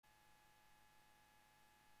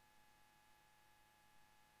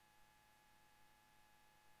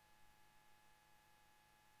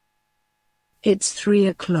It's 3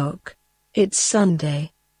 o'clock. It's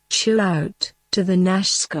Sunday. Chill out to the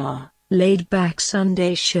NASCAR Laid Back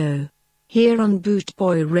Sunday Show here on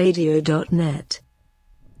bootboyradio.net.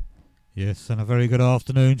 Yes, and a very good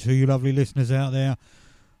afternoon to you lovely listeners out there.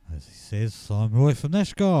 As he says, I'm Roy from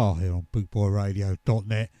NASCAR here on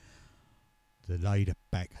bootboyradio.net. The Laid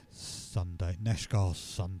Back Sunday NASCAR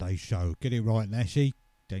Sunday Show. Get it right, Nashy.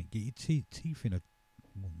 Don't get your teeth in a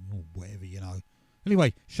or whatever, you know.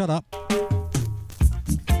 Anyway, shut up.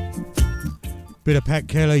 Bit of Pat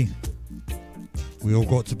Kelly. We all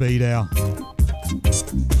got to be there.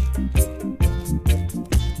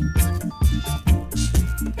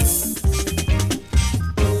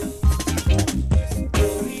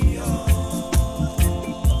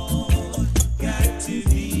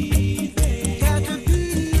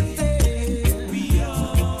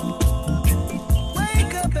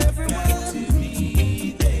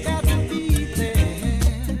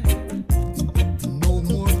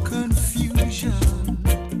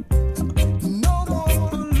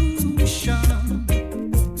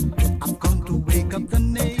 Come to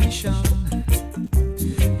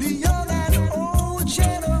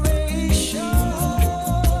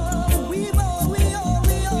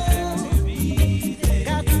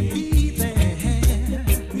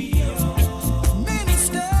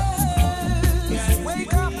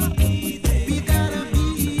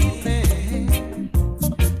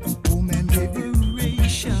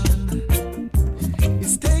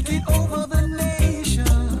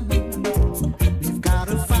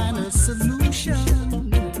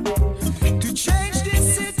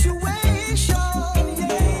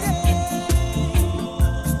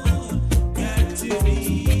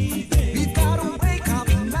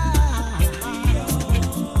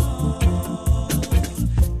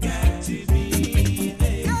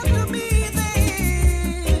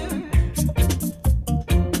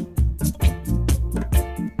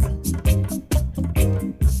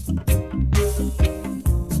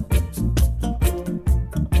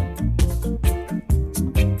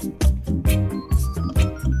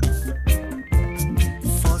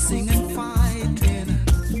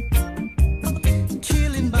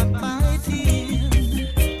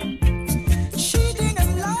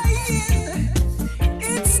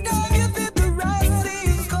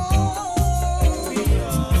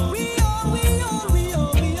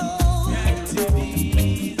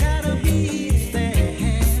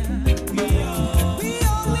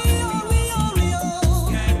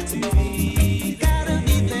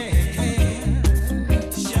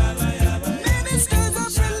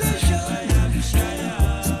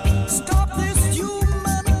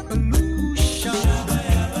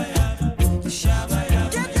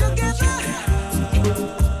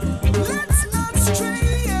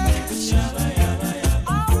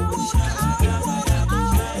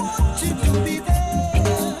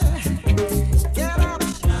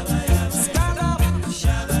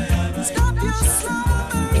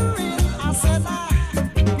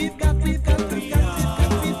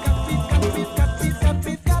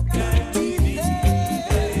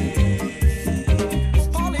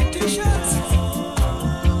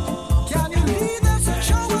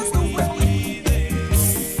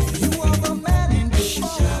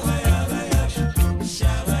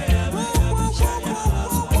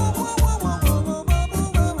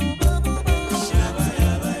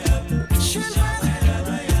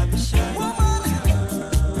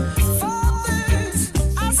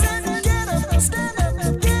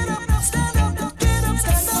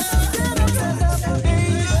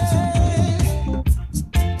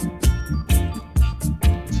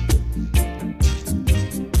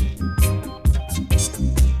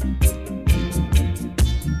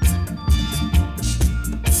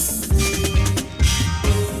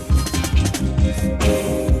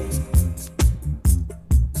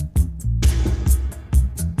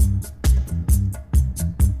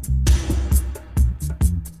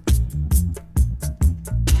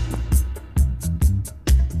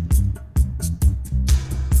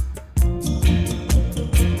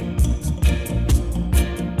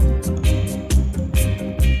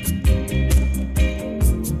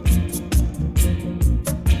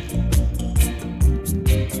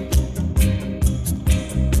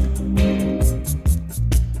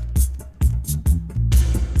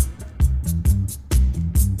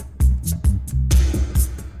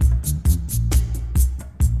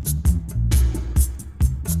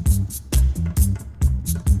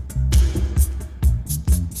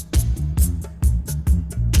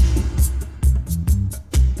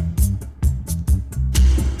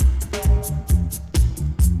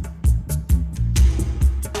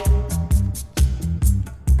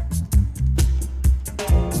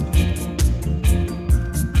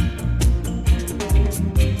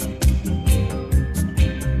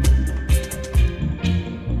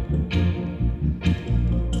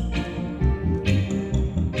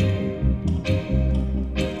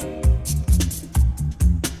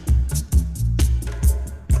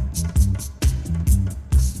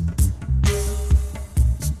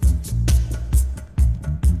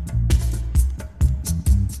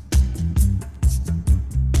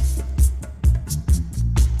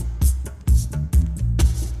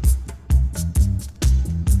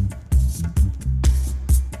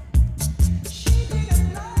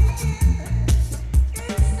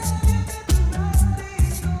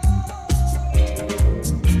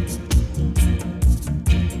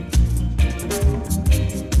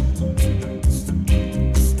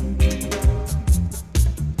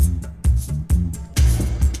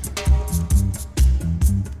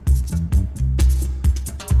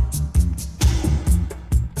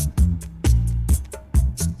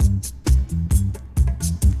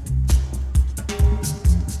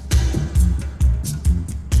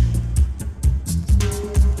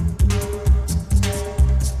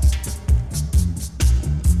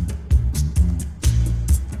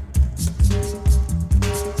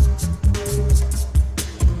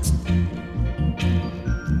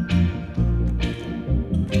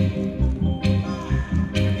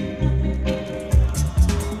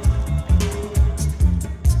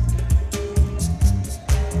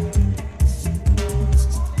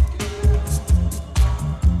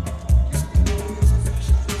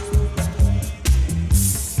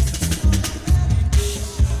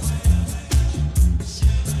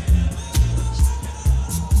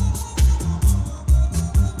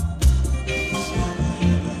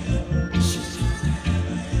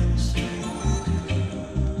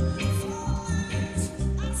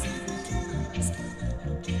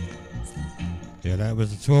that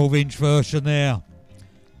was a 12-inch version there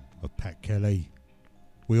of Pat Kelly.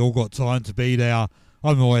 We all got time to be there.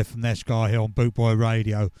 I'm Roy from Nashgar here on Bootboy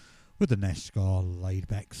Radio with the Nashgar Laid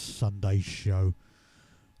Back Sunday show.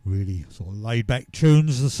 Really sort of laid back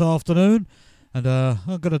tunes this afternoon, and I'm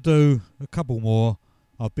going to do a couple more.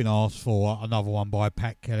 I've been asked for another one by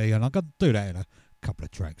Pat Kelly, and I'm going to do that in a couple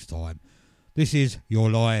of tracks time. This is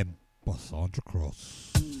You're Lying by Sandra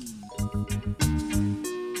Cross.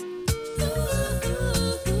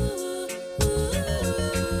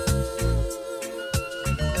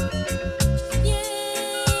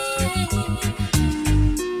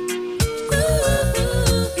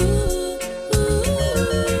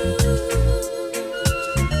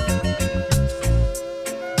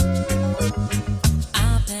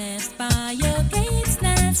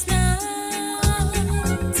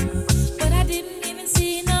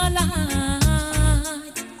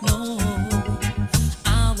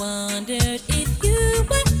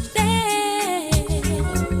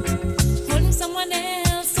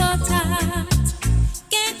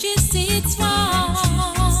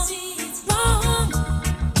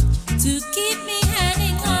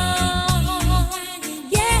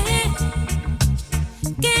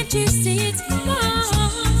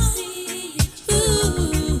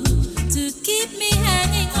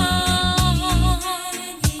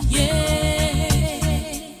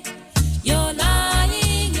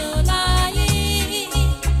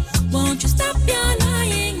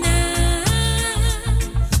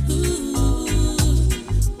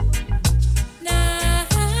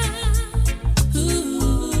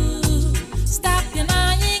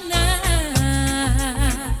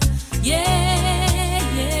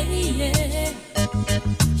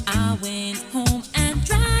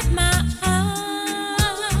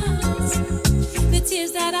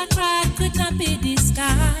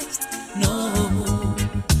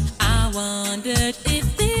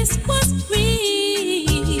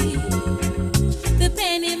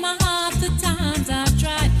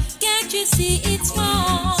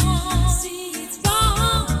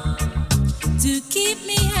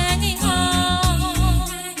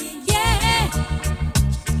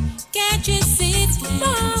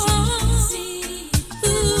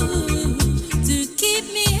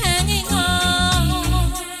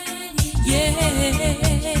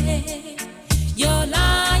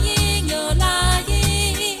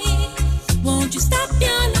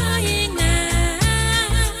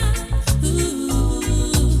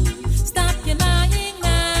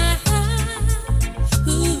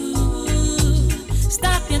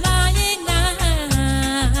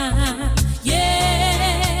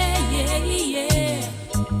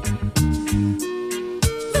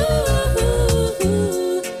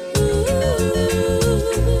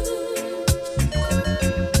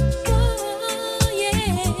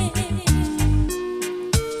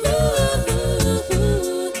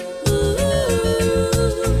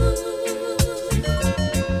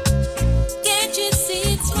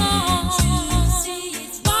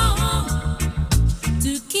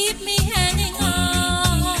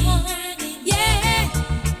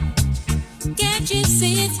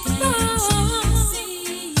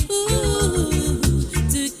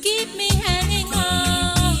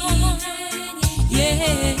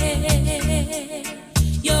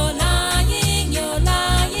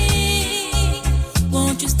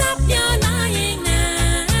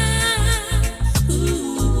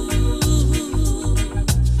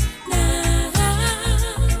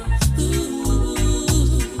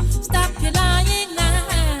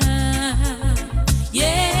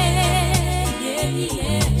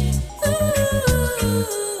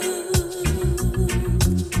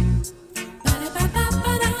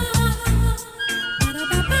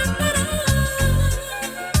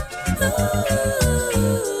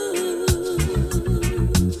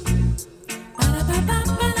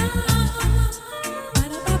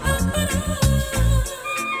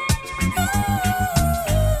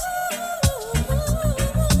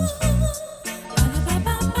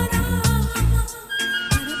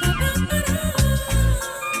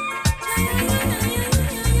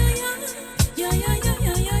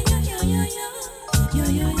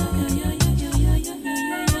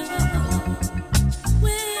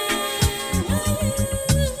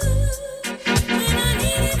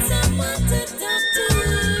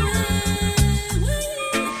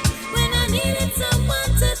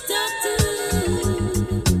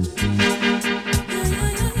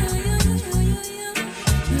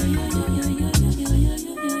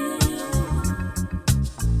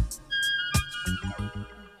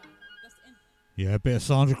 Yeah, a bit of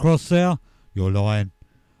Sandra Cross there. You're Lying.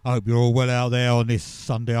 I hope you're all well out there on this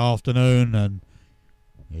Sunday afternoon, and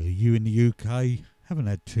you in the UK, Haven't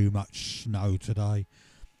had too much snow today.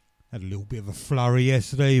 Had a little bit of a flurry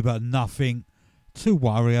yesterday, but nothing to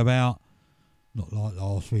worry about. Not like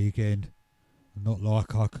last weekend. Not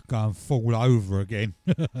like I could go and fall over again.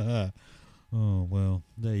 Oh, well,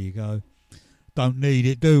 there you go. Don't need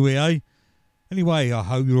it, do we, eh? Anyway, I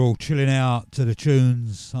hope you're all chilling out to the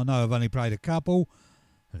tunes. I know I've only played a couple.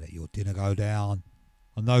 Let your dinner go down.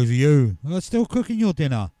 And those of you who are still cooking your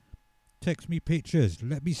dinner, text me pictures.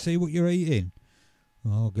 Let me see what you're eating.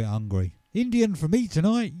 I'll get hungry. Indian for me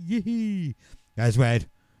tonight. Yee. Aswad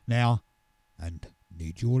now and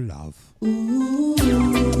Need Your Love. Ooh,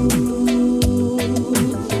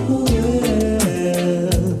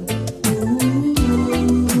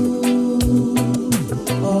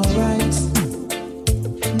 all right.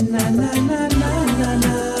 Na na na na na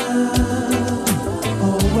na.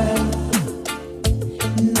 Oh well.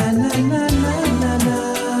 Na na na na na na.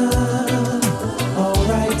 All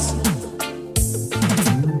right.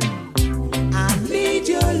 I need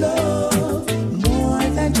your love more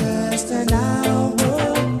than just an hour.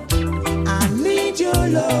 I need your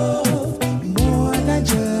love more than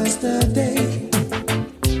just a day.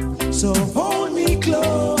 So hold me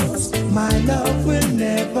close, my love will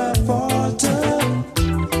never falter.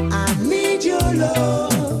 I need your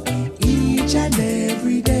love each and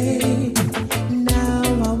every day. Now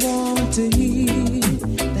I want to hear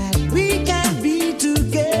that we can be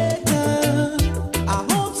together. Our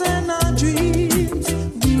hopes and our dreams,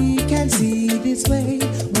 we can see this way.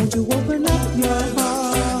 Won't you open up your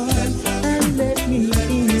heart and let me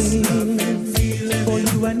in? For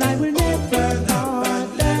you and I will never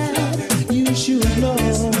part, that you should know.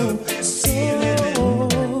 So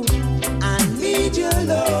I need your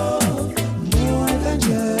love more than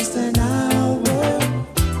just an hour.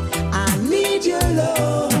 I need your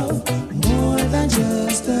love more than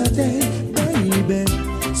just a day, baby.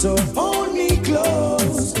 So hold me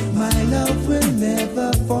close, my love will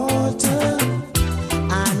never falter.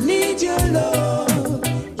 I need your love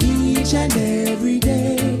each and every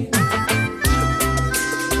day.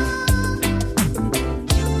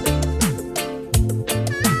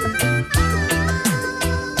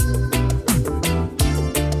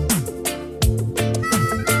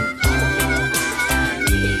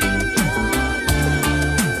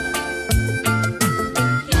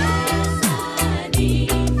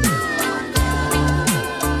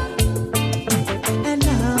 And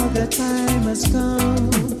now the time has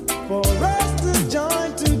come for us to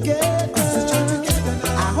join together.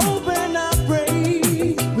 I hope and I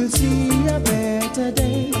pray we'll see a better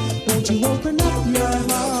day. Won't you open up your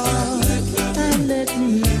heart and let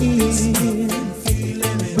me in?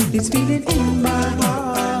 With this feeling in my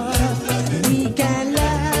heart, we can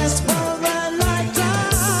last for a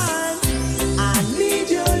lifetime. I need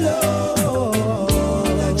your love,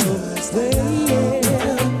 well,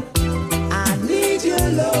 I need your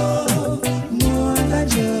love more than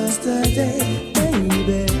just a day,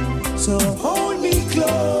 baby. So hold me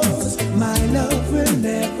close, my love will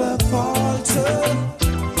never falter.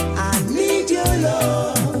 I need your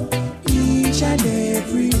love each and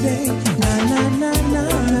every day. Na na na na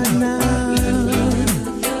na na.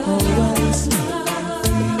 Always.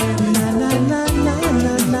 Na na na na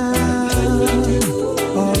na na.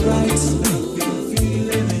 Alright.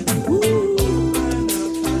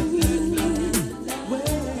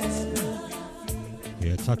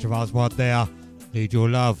 Yeah, touch of Aswad there. Need Your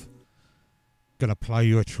Love. Gonna play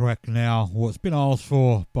you a track now. What's been asked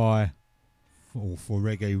for by for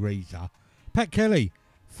Reggae Rita. Pat Kelly,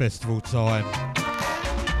 Festival Time.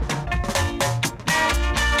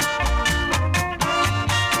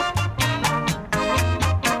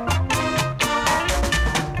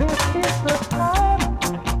 This is the time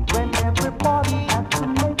when everybody has to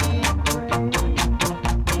make it brave.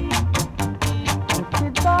 And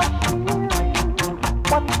kids are hearing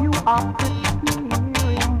what you are hearing.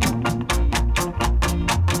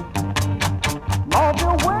 Now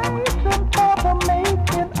they're waiting for the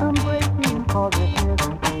making and breaking, 'cause it is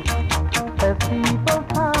festival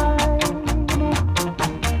time.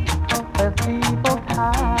 Festival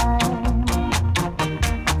time.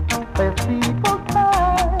 Festival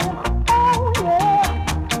time, oh yeah,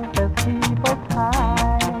 festival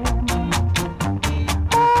time.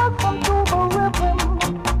 Listen to the rhythm,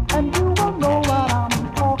 and you will know what I'm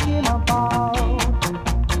talking about.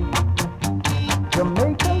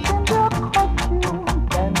 Jamaicans in their costume,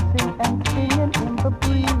 dancing and singing in the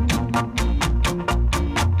breeze.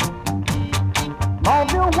 Now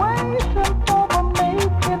they're waiting for the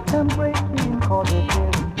making and breaking, 'cause it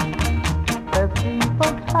is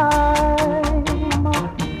festival time,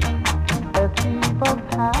 festival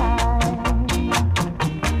time,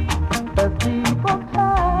 festival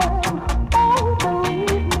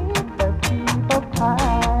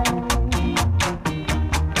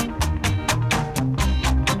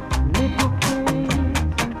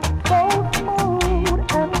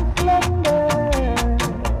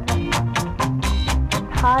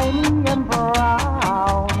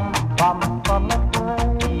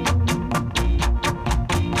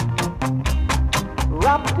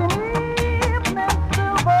wrapped in evening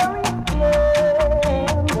silvery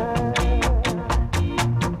splendor.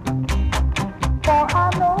 For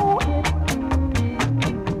I know it is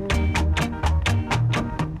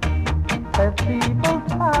festival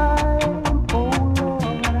time, oh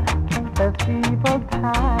Lord, festival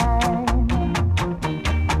time,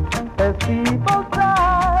 festival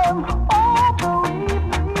time, oh believe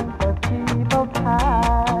me, festival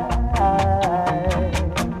time.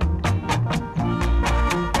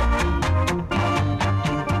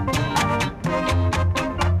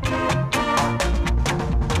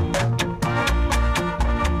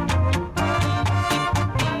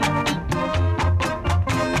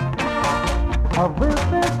 This is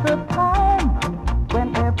the time when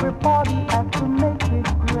everybody has to make it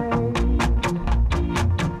great,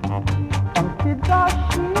 and kids are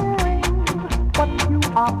cheering what you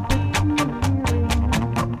are hearing.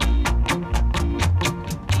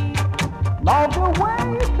 Now they're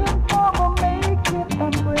waiting for the make it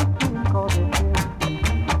and breaking, 'cause it is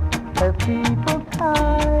festival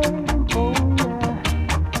time, oh yeah,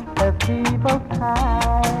 festival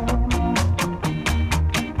time.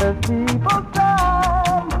 Festival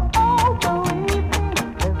time, oh believe me,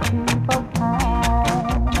 festival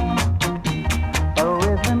time. The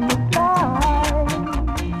rhythm is live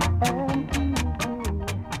and easy,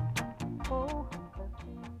 oh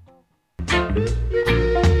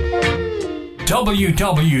festival.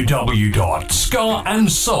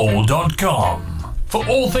 www.scarandsoul.com for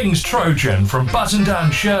all things Trojan, from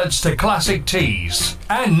button-down shirts to classic tees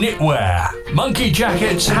and knitwear, monkey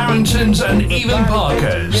jackets, Harringtons and even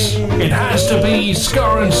Parkers. It has to be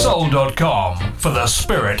scarandsoul.com for the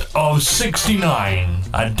spirit of 69.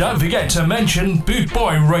 And don't forget to mention Boot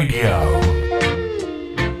Boy Radio.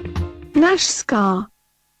 Nash Ska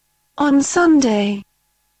on Sunday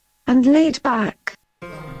and Laid Back.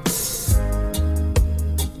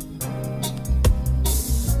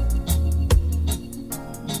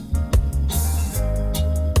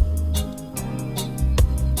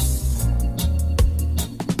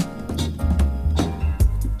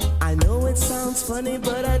 It sounds funny,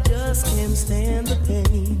 but I just can't stand the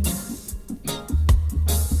pain.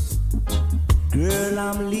 Girl,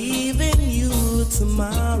 I'm leaving you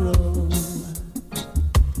tomorrow.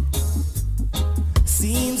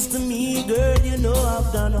 Seems to me, girl, you know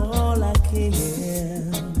I've done all I can.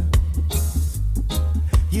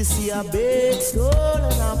 You see, I beg, stole,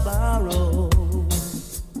 and I borrow.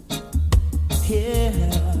 Yeah,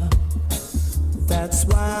 that's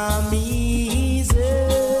why I'm easy.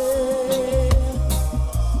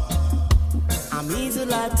 I'm easy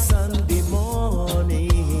like Sunday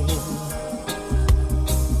morning.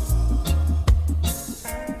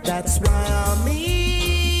 That's why I'm easy.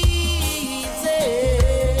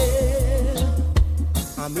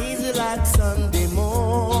 I'm easy like Sunday morning.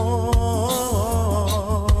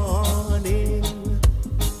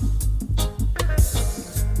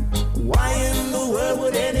 Why in the world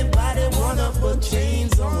would anybody wanna put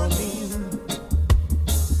chains on me?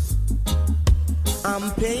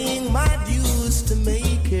 I'm paying my dues to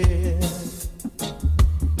make it.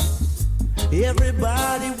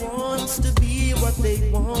 Everybody wants to be what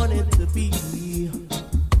they want it to be,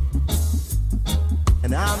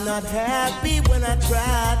 and I'm not happy when I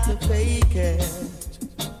try to fake it.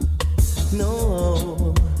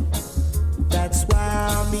 No, that's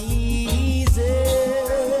why I'm easy.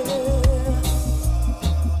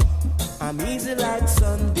 I'm easy like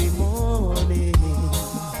Sunday morning.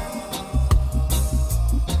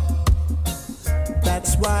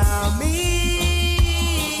 That's why I'm easy.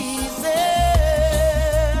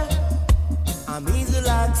 I'm easy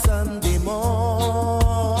like Sunday morning.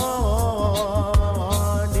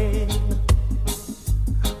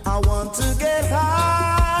 I want to get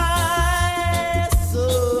high,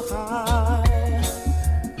 so high.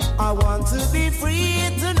 I want to be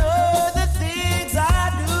free to know the things I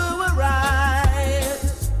do are right.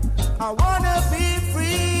 I want to be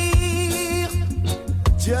free,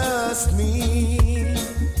 just me.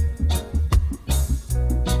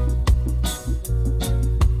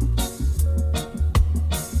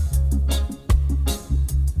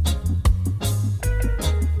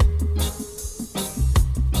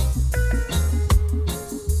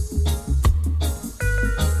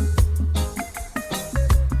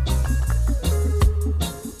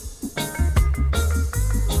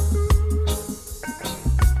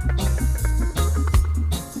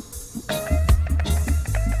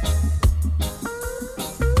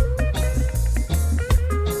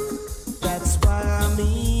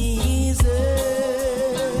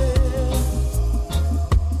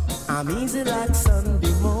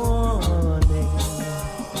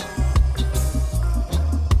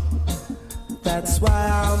 that's why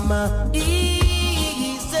I'm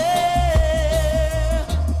easy.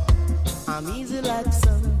 I'm easy like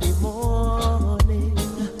Sunday morning.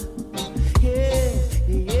 Yeah,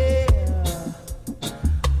 yeah.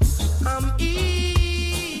 I'm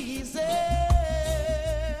easy.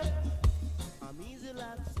 I'm easy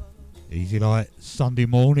like Sunday. Easy like Sunday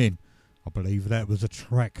morning. I believe that was a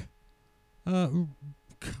track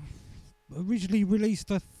originally released,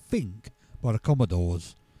 I think, by the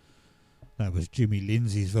Commodores. That was Jimmy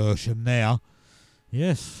Lindsay's version there.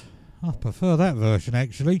 Yes, I prefer that version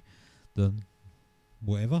actually than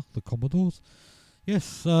whatever, the Commodores.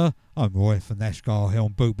 Yes, I'm Roy from Nashgar here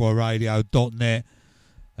on bootboyradio.net,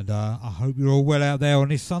 and I hope you're all well out there on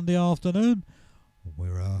this Sunday afternoon.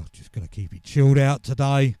 We're just going to keep it chilled out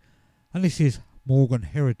today, and this is Morgan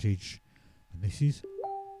Heritage, and this is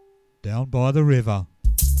Down by the River.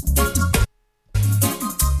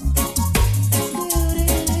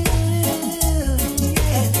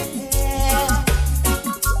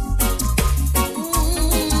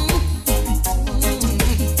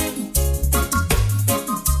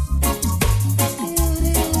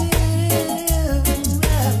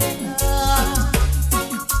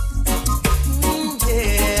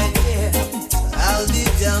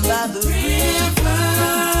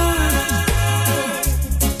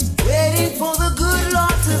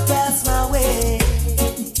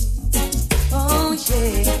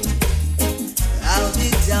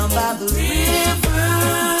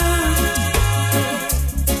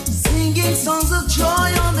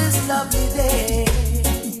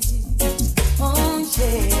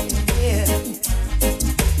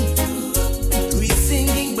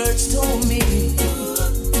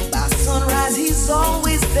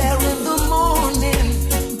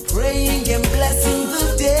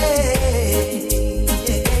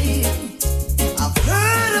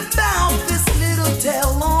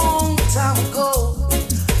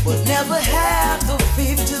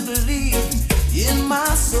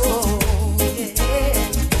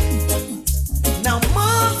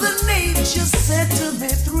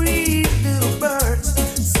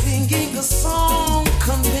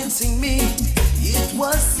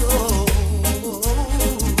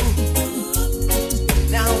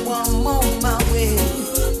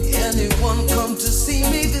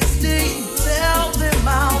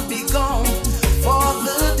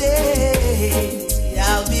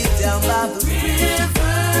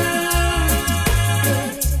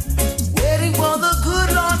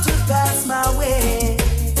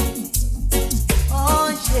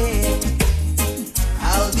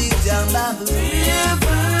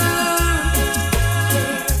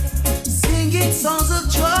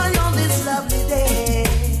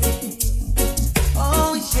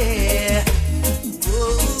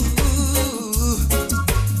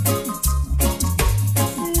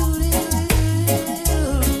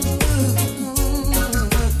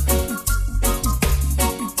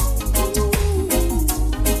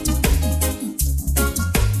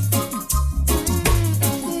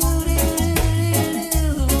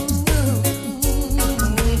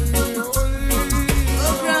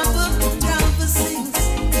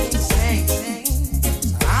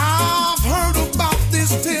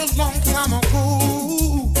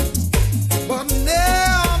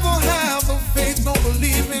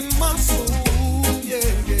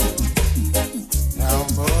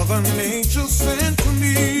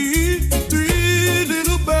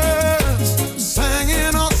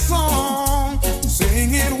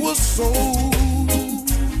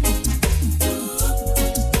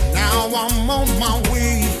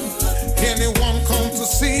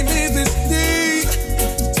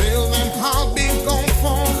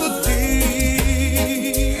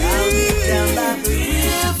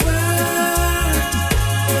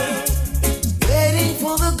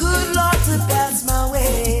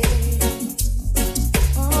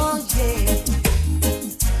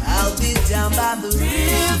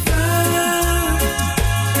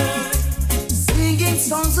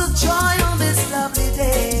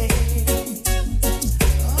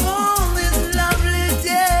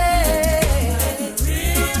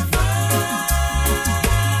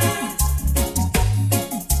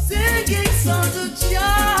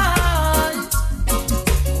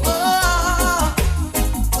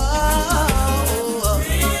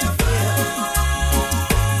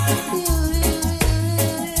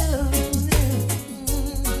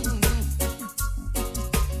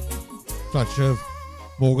 Of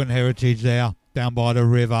Morgan Heritage there, Down by the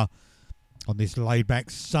River, on this laid-back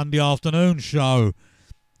Sunday afternoon show.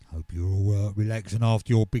 Hope you're all relaxing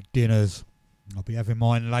after your big dinners. I'll be having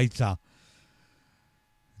mine later.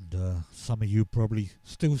 And some of you probably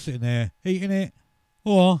still sitting there eating it,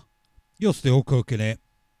 or you're still cooking it.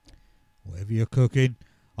 Whatever you're cooking.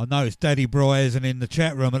 I notice Daddy Bry isn't in the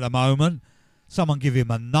chat room at the moment. Someone give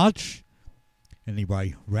him a nudge.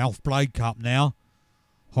 Anyway, Ralph Blake up now.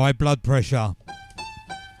 High blood pressure.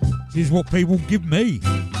 This is what people give me.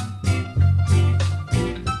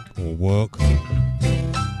 Or work.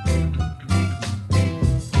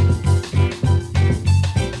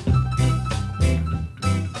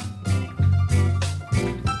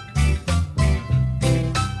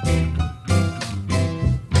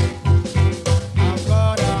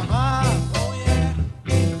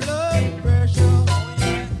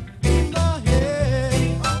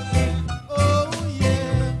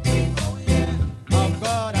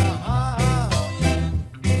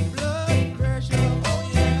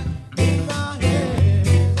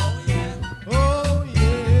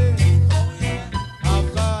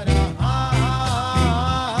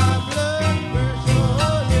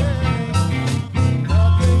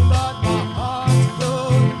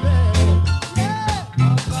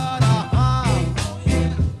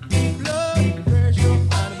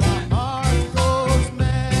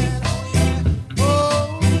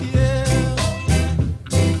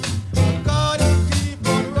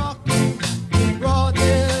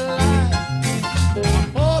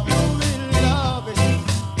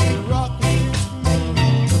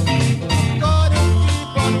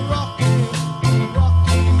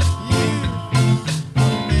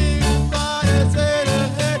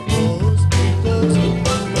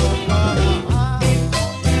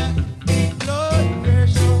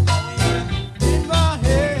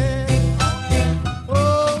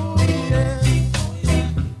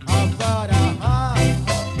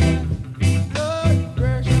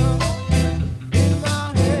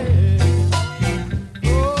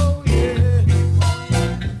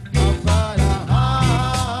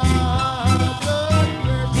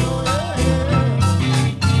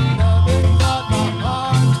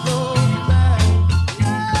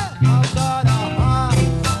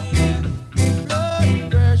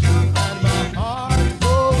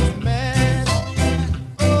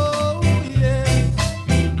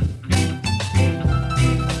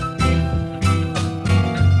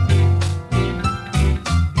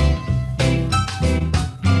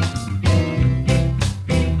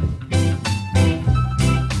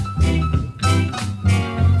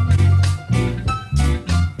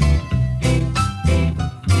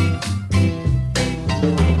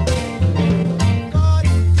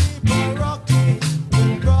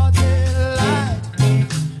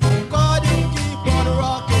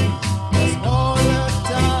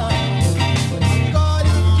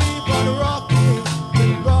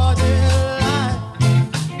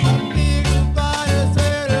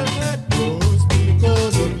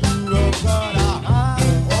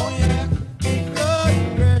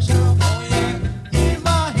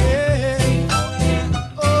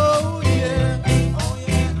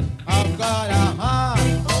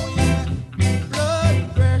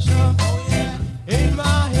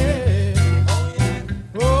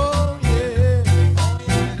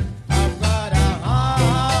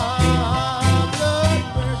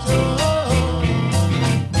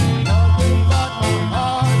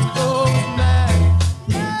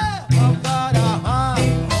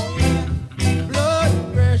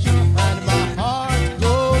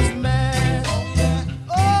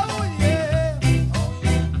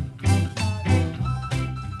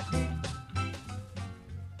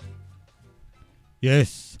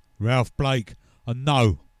 Yes, Ralph Blake. And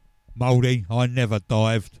no, Mouldy, I never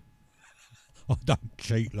dived. I don't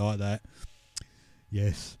cheat like that.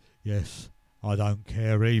 Yes, I don't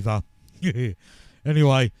care either.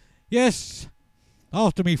 Anyway, yes,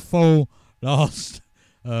 after me fall last,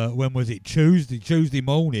 when was it, Tuesday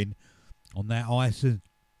morning, on that ice and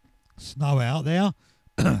snow out there,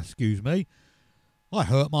 excuse me, I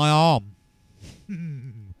hurt my arm.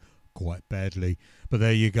 Quite badly, but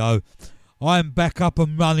there you go. I'm back up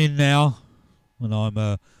and running now, and I'm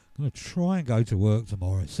going to try and go to work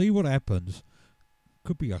tomorrow. See what happens.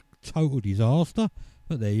 Could be a total disaster,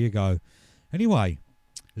 but there you go. Anyway,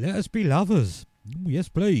 let us be lovers. Yes,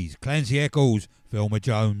 please. Clancy Eccles, Velma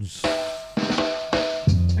Jones.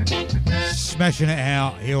 Smashing it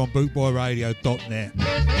out here on bootboyradio.net.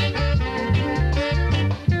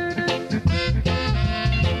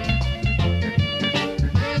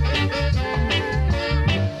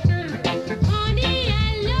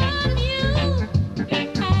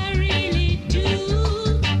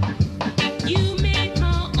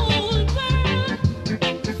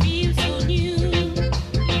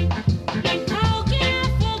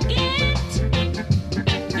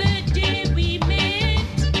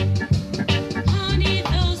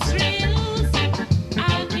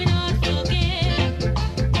 I can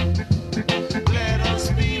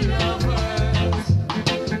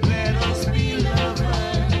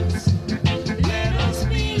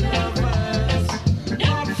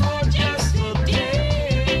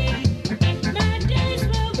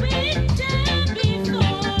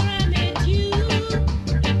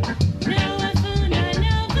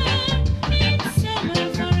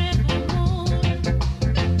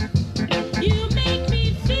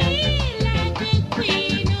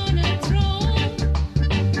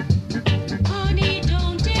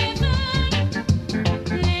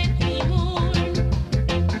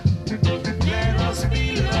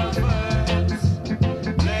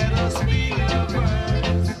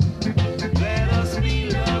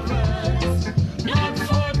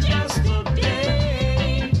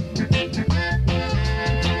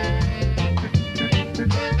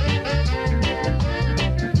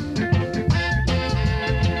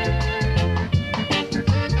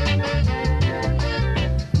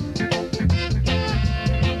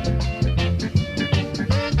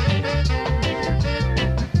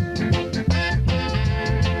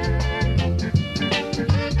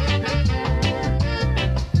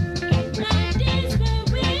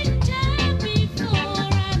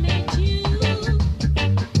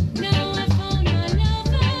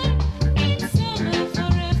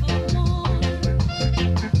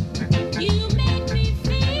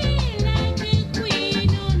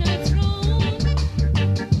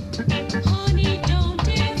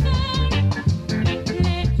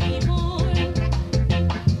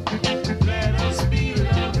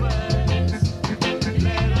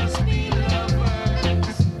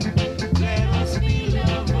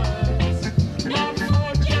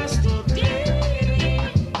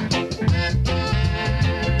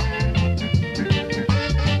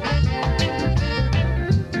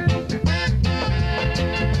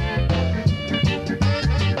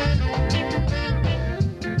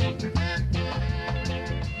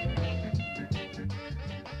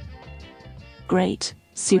great,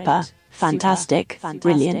 super, fantastic,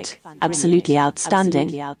 brilliant, absolutely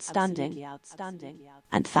outstanding.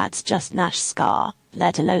 And that's just Nash Ska,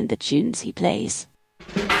 let alone the tunes he plays.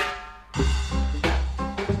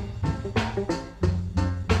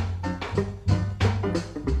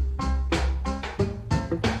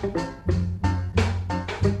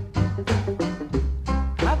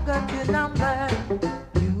 I've got your number,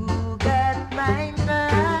 you got mine, girl.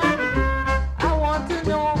 I want to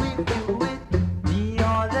know if you with me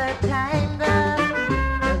all the time, girl.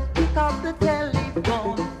 Just pick up the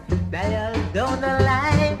telephone, dial down the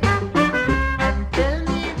line, and tell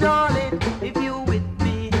me, darling, if you with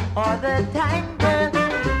me all the time, girl.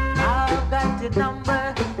 I've got your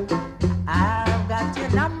number, I've got your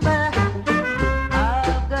number,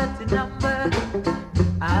 I've got your number,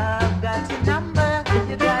 I've got your number,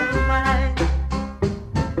 you got mine.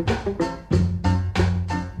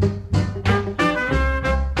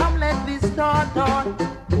 Come, let me start all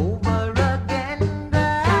over again,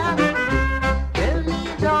 girl. Tell me,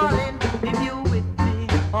 darling, if you with me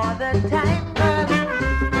all the time, girl.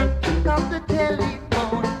 Just pick up the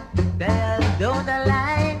telephone, dial down the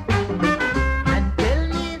line, and tell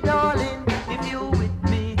me, darling, if you with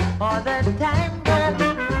me all the time, girl.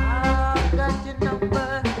 I've got your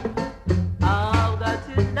number, I've got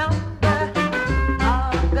your number,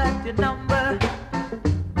 I've got your number,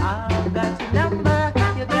 I've got your number,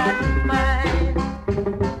 you got mine.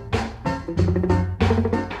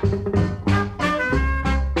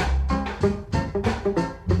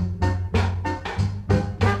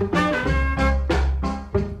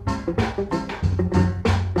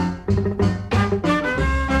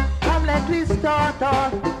 Come, let me start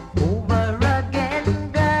all over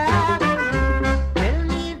again, girl. Tell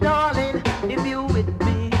me, darling, if you with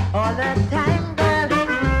me all the time, girl.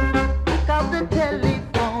 Pick up the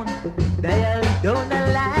telephone, dial down the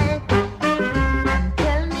line, and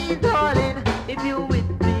tell me, darling, if you with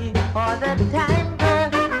me all the time, girl.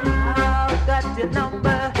 I've got your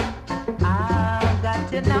number, I've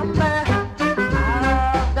got your number,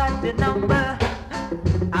 I've got your number,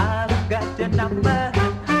 I've got your number,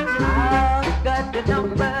 I've got your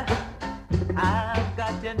number, I've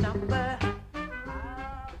got your number.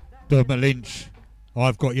 Dermot Lynch,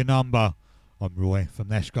 I've got your number. I'm Roy from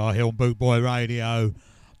Nashgar Hill,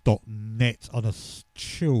 bootboyradio.net on a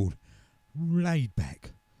chilled, laid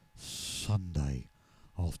back Sunday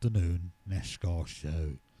afternoon Nashgar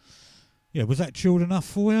show. Yeah, was that chilled enough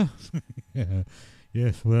for you? Yeah.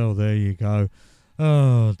 Yes, well, there you go.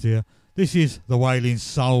 Oh dear. This is the Wailing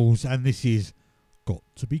Souls, and this is Got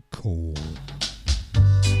to Be Cool.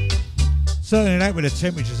 Certainly that with the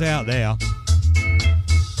temperatures out there.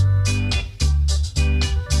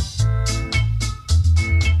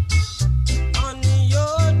 Honey,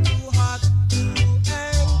 you're too hot to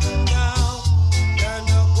handle now. Turn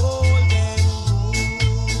the golden rule.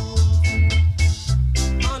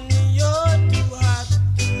 Honey, you're too hot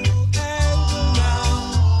to handle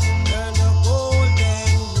now. Turn the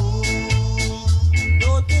golden rule.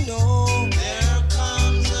 Don't you know? There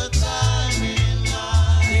comes a time in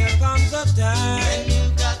life. There comes a time when you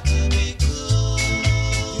got to be good.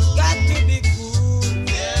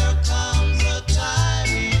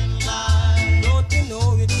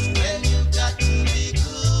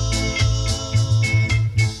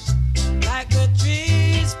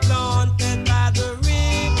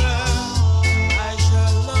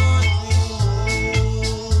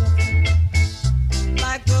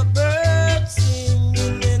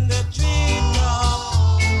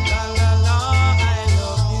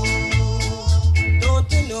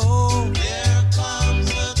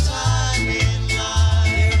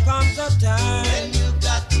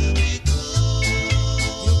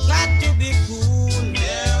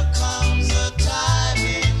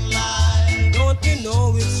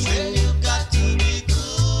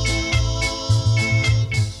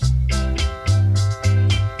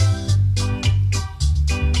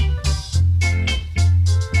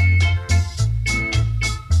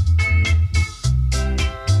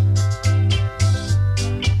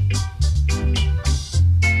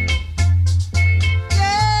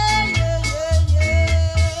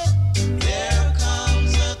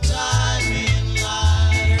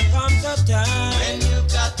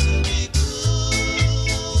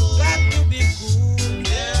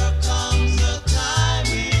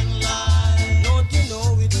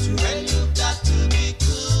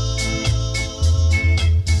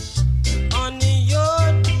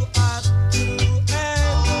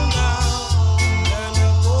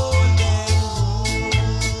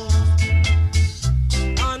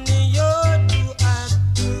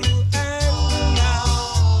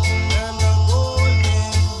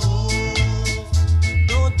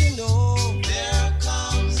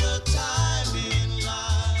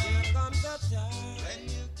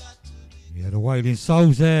 The Wailing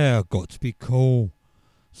Souls there. Got to be cool.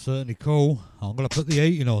 Certainly cool. I'm going to put the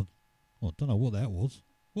heating on. Oh, I don't know what that was.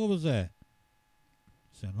 What was that?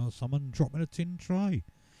 Sound like someone dropping a tin tray.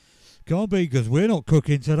 Can't be, because we're not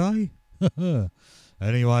cooking today.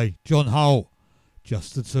 Anyway, John Holt.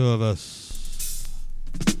 Just the two of us.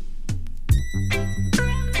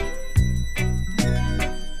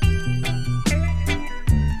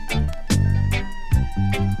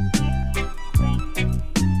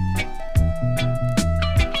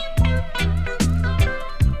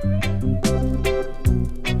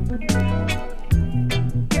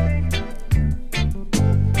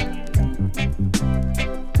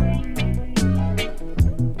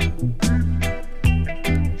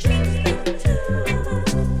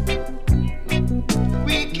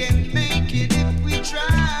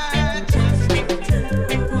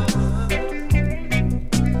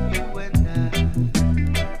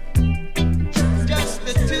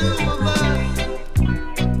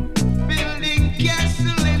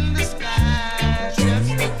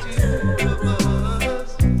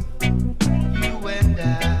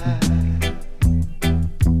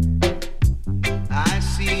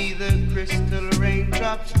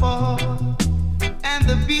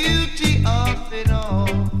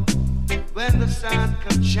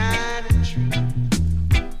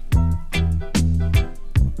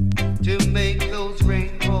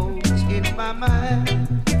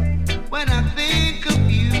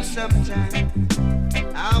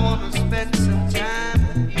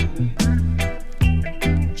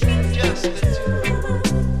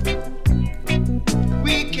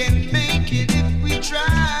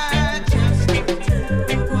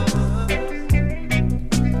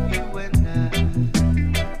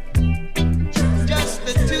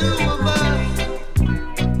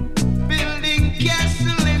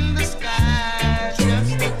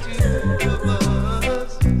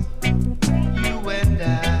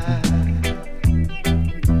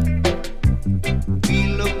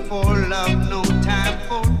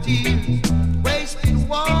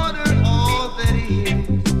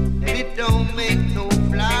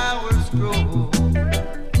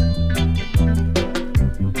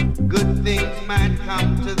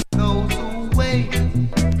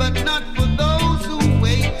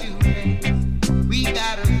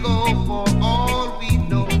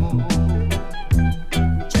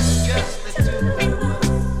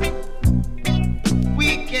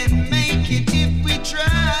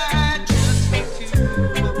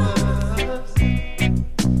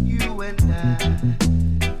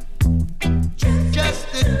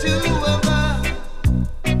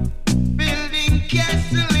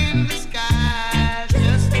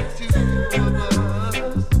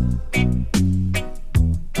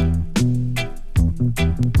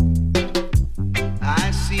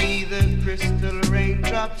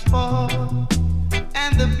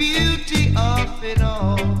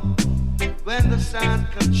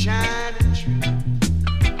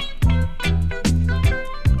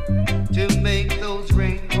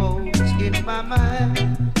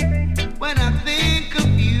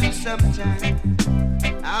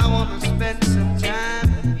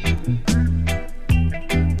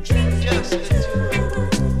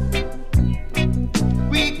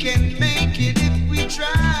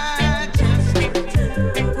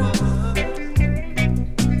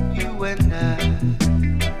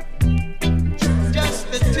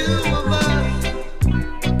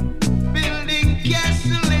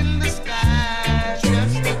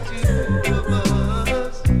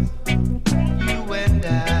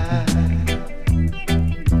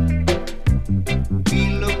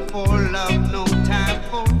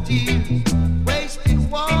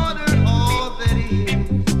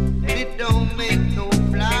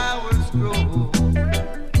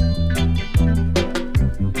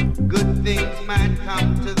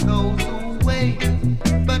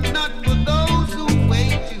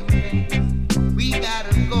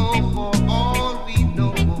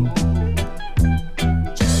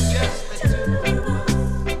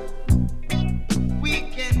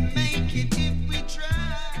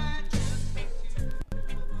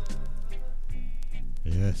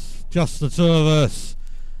 Just the two of us.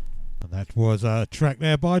 And that was a track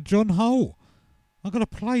there by John Holt. I'm going to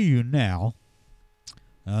play you now.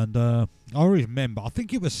 And I remember, I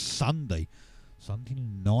think it was Sunday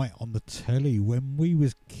night on the telly when we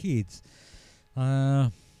was kids.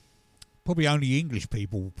 Probably only English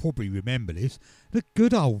people will probably remember this. The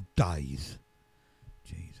good old days.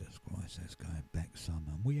 Jesus Christ, that's going back some.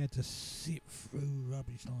 And we had to sit through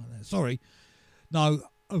rubbish like that. Sorry. No,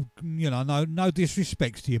 no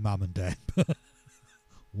disrespects to your mum and dad.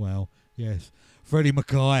 Well, yes. Freddie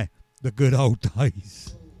Mackay, the good old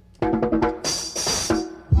days.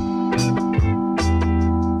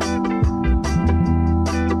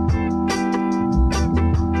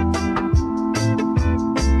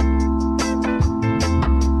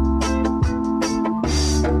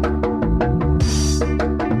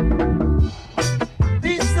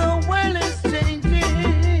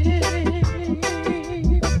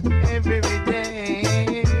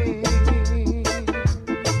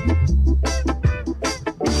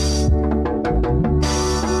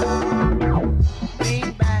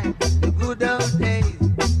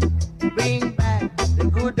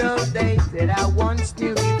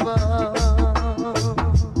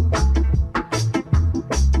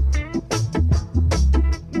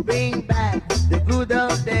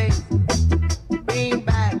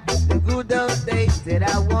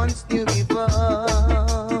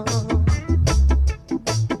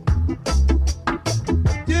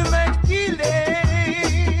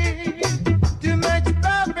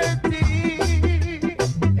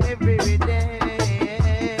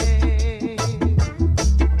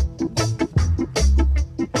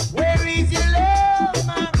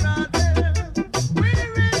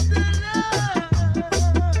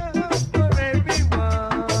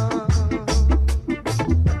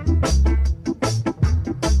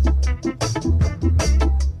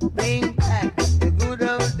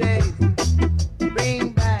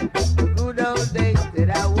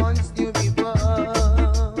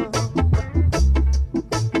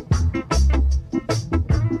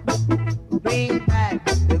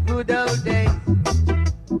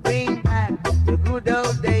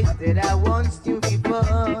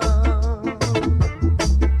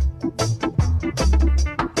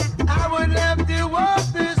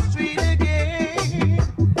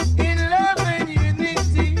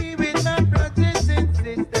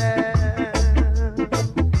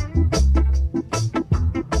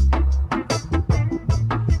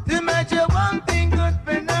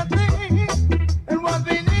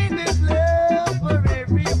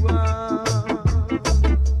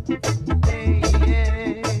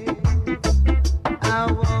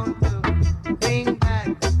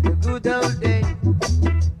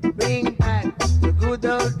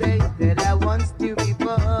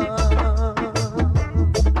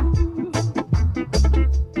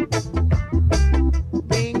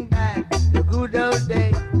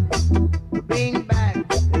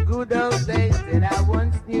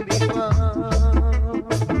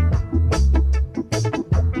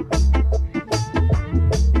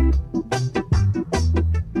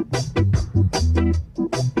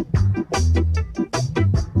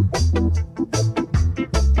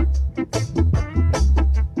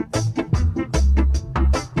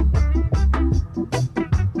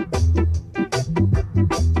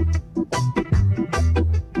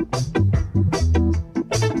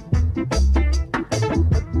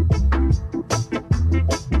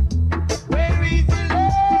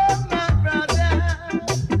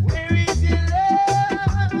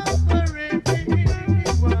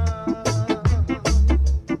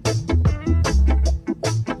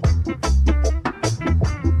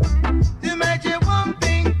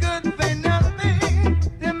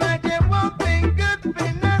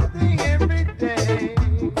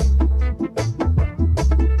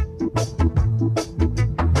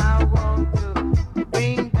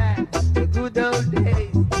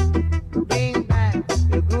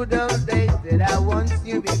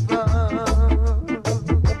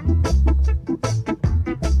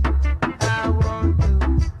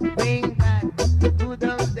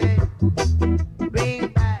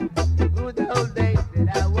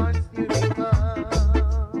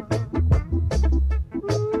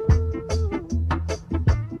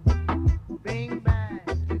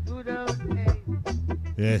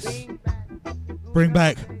 Yes. Bring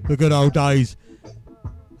back the good old days.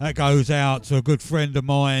 That goes out to a good friend of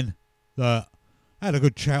mine that had a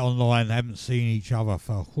good chat online, haven't seen each other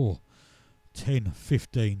for 10,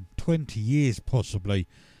 15, 20 years possibly.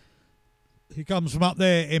 He comes from up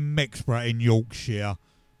there in Mexborough in Yorkshire.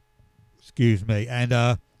 Excuse me.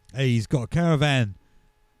 And he's got a caravan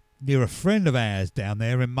near a friend of ours down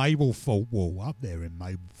there in Mablethorpe. Well, up there in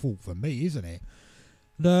Mablethorpe for me, isn't it?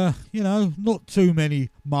 And, not too many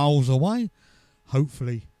miles away.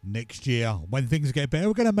 Hopefully next year, when things get better,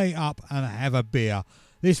 we're going to meet up and have a beer.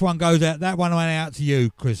 This one goes out, that one went out to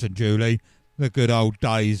you, Chris and Julie. The good old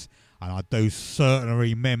days. And I do certainly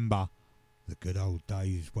remember the good old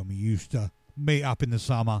days when we used to meet up in the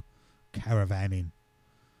summer, caravanning.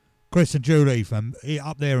 Chris and Julie from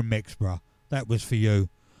up there in Mexborough. That was for you.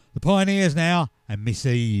 The Pioneers now, and Miss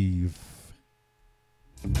Eve.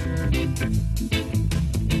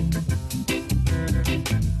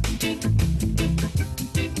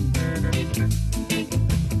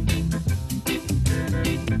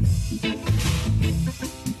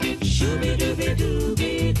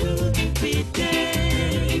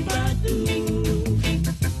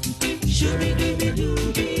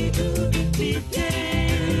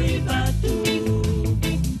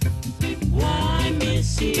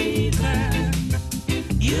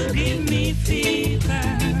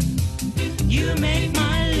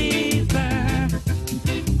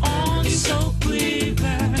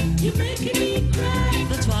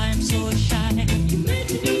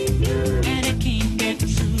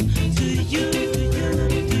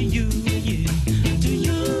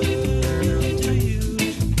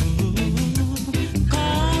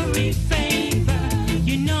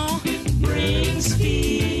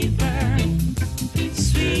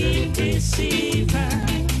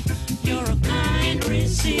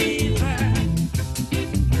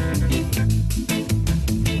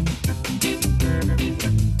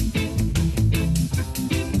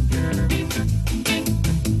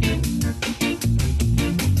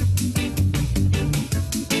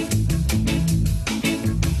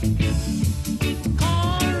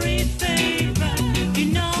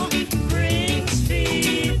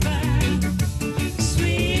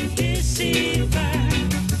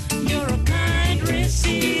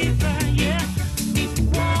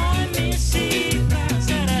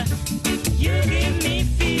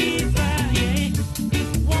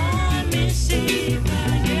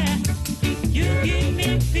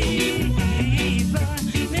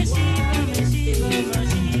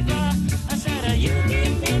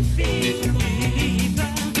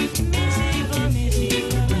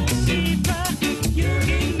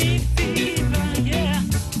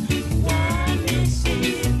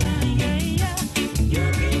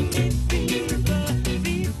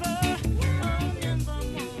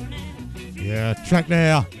 track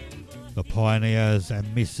there, The Pioneers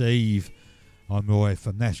and Miss Eve. I'm Roy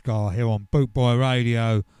from Nashgar here on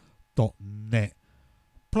bootboyradio.net,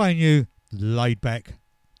 playing you laid back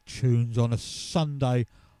tunes on a Sunday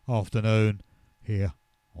afternoon here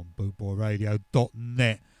on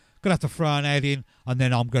bootboyradio.net. Gonna have to throw an ad in and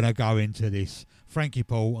then I'm gonna go into this. Frankie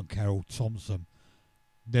Paul and Carol Thompson,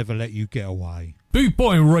 Never Let You Get Away.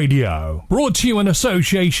 Bootboy Radio, brought to you in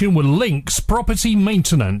association with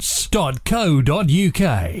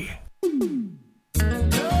linkspropertymaintenance.co.uk.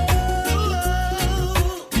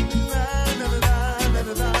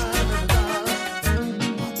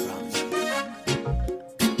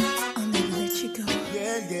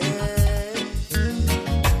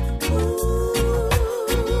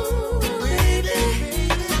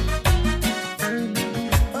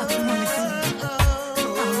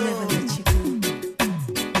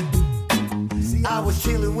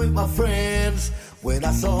 With my friends when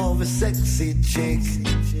I saw a sexy chick.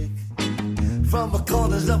 From the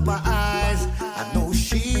corners of my eyes, I know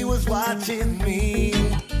she was watching me.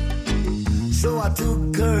 So I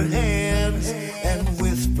took her hands and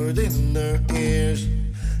whispered in her ears,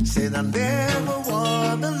 said I never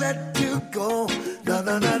wanna let you go. No,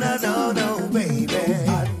 no, no, no, no, no, baby.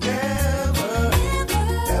 I never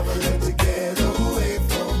let you get away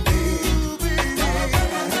from me.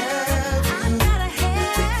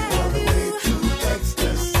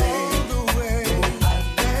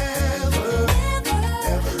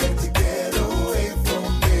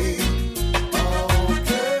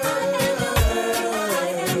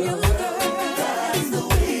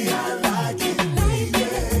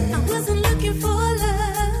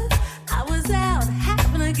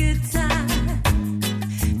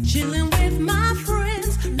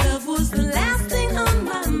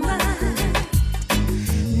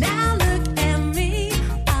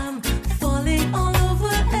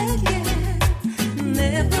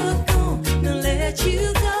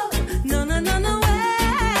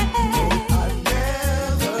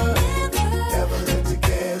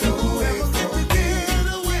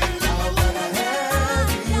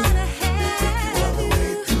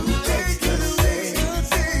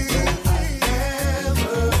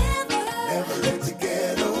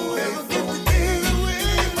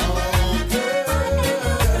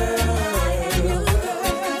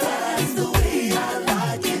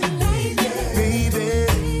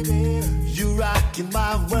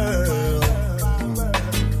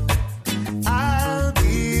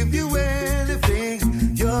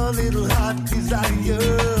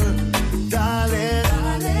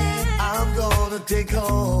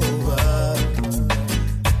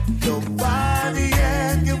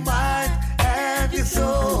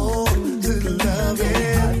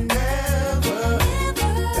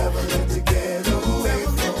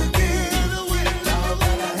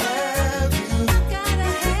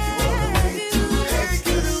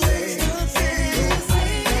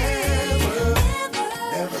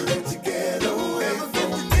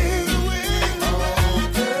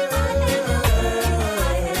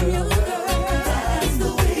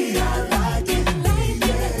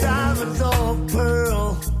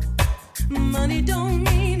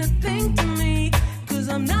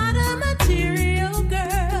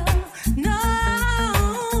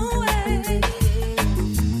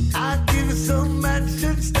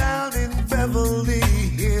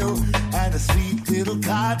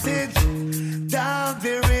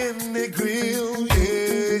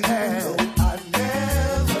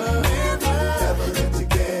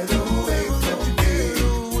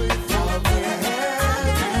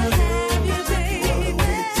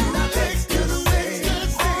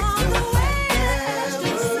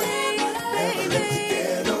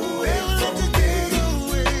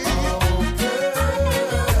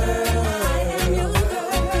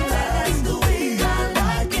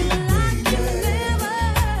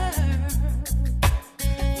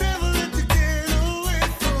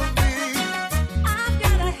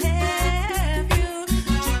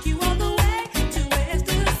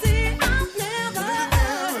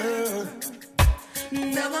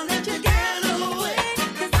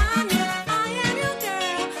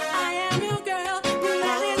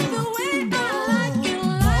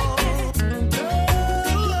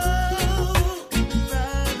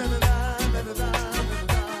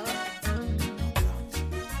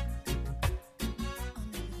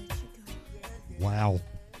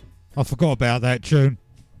 I forgot about that tune.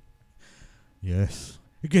 Yes.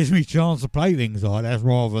 It gives me a chance to play things like that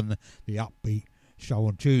rather than the upbeat show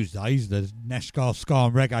on Tuesdays, the Nashgar Ska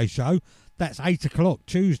and Reggae show. That's 8 o'clock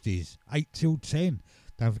Tuesdays, 8 till 10.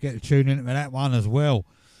 Don't forget to tune in to that one as well.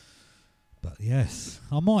 But yes,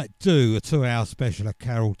 I might do a 2-hour special of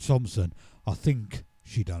Carol Thompson I think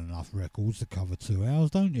she done enough records to cover 2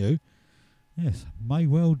 hours, don't you? Yes, may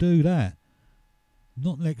well do that.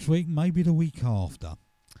 Not next week, maybe the week after.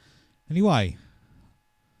 Anyway,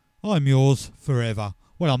 I'm yours forever.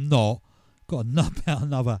 Well, I'm not. Got about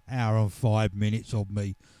another hour and 5 minutes of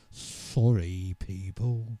me. Sorry,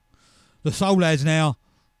 people. The Soul Lads now,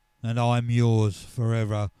 and I'm yours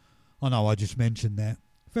forever. I know I just mentioned that.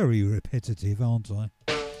 Very repetitive, aren't I?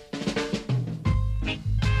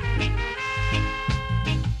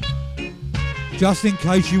 Just in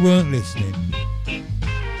case you weren't listening.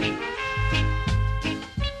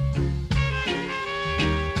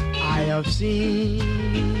 I have seen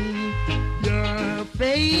your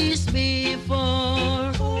face before.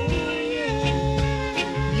 Oh, yeah.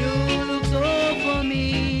 You look so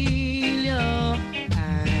familiar,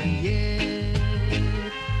 and yet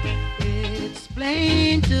it's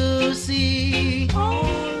plain to see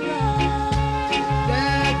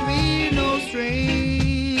that we're no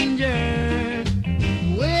stranger.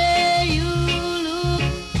 Where you look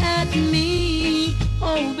at me,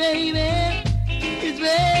 oh baby, it's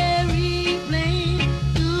very plain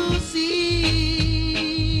to see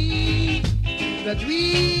that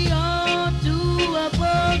we are two of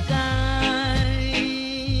a kind,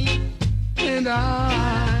 and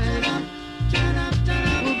I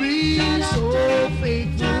will be so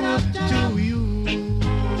faithful to you,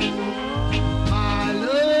 my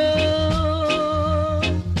love.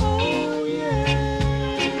 Oh yeah,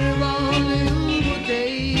 if only you would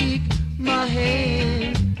take my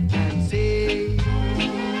hand and say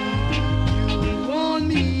you want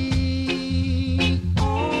me.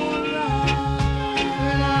 Alright,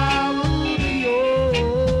 and I will be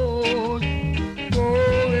yours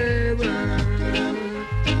forever.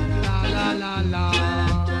 La la la la.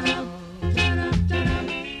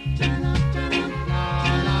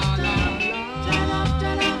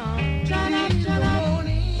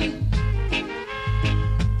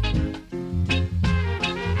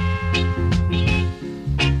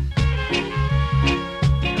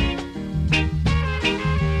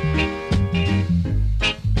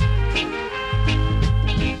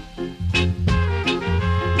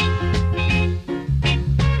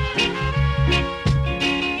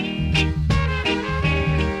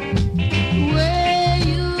 Where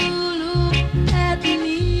you look at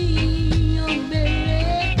me, oh baby,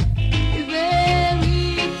 it's very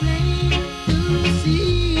plain to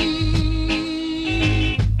see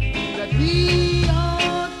that we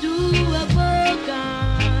are two of a kind,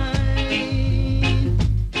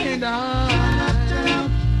 and I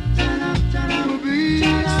will be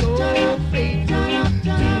so faithful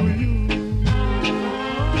to you,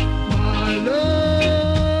 my love.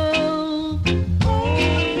 Oh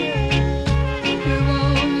yeah, if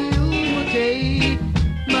only you would take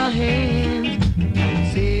my hand and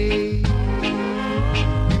say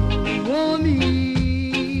you want me.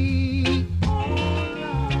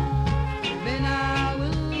 Then I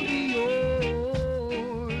will be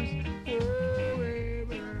yours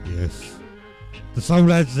forever. Yes. The Soul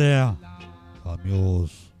Lads there. I'm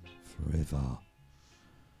yours forever.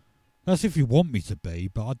 That's if you want me to be,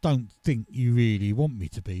 but I don't think you really want me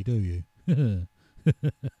to be, do you?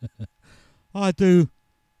 I do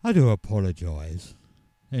apologise.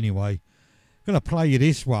 Anyway, going to play you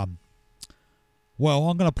this one. Well,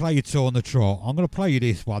 I'm going to play you two on the trot. I'm going to play you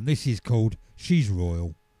this one. This is called She's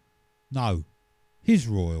Royal. No, He's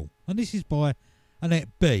Royal. And this is by Annette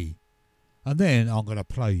B. And then I'm going to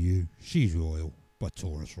play you She's Royal by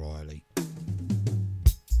Taurus Riley.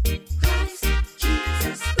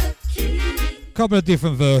 Couple of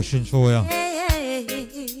different versions for you.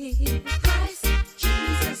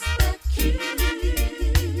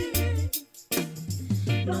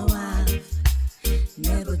 No, I've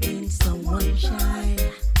never been someone shy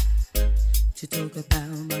to talk about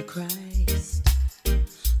my Christ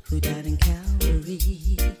who died in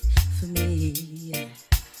Calvary for me.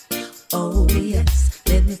 Oh yes,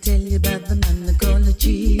 let me tell you about the man they call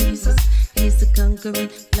Jesus. He's the conquering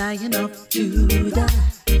Lion of Judah.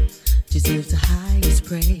 Deserves the highest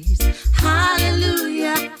praise.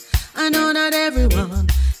 Hallelujah. I know not everyone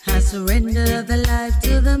has surrendered their life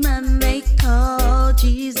to the man they call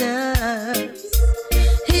Jesus.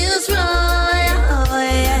 He's royal,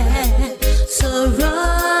 yeah, so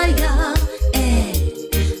royal, yeah.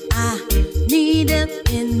 I need him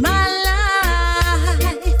in my life.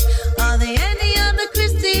 Are there any other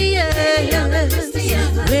Christians?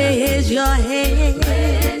 Raise your hand.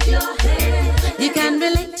 You can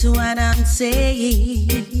relate to what I'm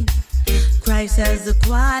saying. Christ has the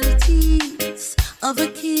qualities of a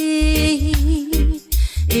king.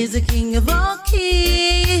 Is the King of all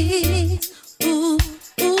kings. Ooh,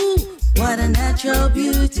 ooh, What a natural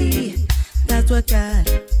beauty. That's what God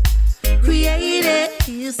created.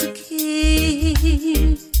 He's the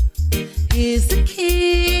king. He's the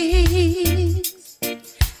king.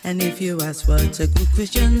 And if you ask what a good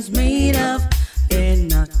Christian's made of, they're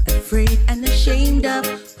not afraid and ashamed of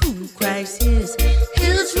who Christ is.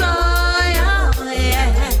 He's royal,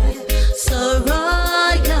 yeah, so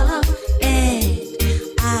royal, and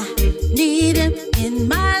I need him in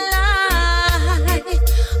my life.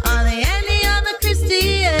 Are there any other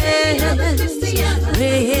Christians?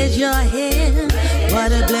 Raise your hand.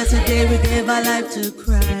 What a blessed day we gave our life to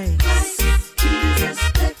Christ. Jesus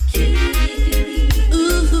the King.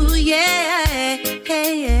 Ooh, yeah,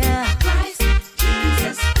 yeah. Christ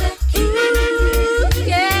Jesus the King. Ooh,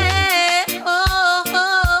 yeah. Oh,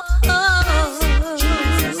 oh, oh.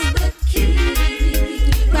 Jesus the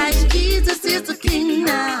King. Christ Jesus is the King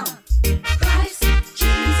now. Christ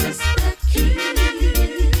Jesus the King.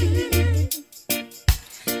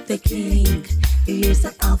 The King is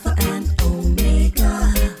the Alpha and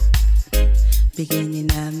Omega, beginning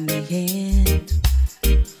and the end.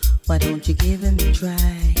 Why don't you give him a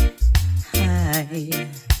try? Hi.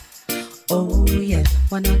 Oh yeah,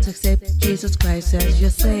 why not accept Jesus Christ as your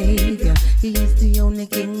Savior? He is the only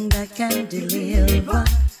King that can deliver,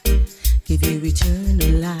 give you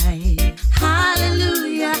eternal life.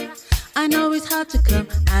 Hallelujah. I know it's hard to come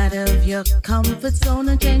out of your comfort zone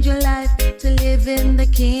and change your life to live in the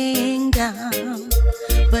kingdom,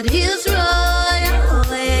 but he's royal,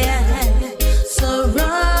 yeah, so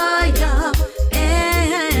royal,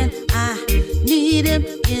 and I need him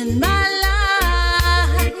in my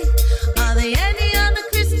life. Are there any other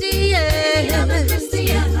Christians?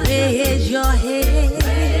 Raise your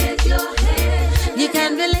head. You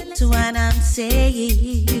can relate to what I'm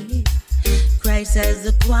saying. Christ has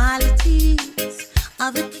the qualities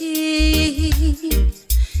of a king,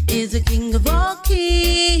 is the King of all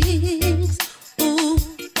kings. Ooh,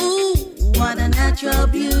 ooh, what a natural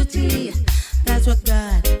beauty. That's what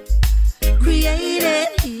God created.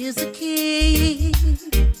 He is the king.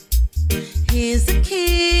 He is the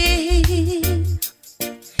king.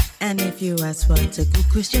 And if you ask what a good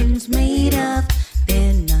Christian's made of,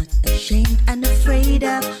 they're not ashamed and afraid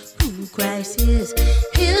of who Christ is.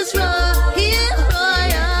 He's royal,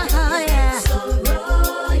 yeah. So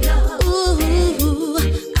royal. Ooh,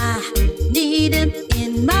 I need him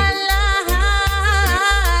in my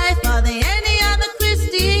life. Are there any other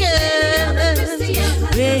Christians?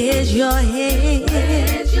 Raise your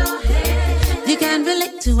head. You can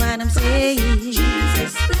relate to what I'm saying.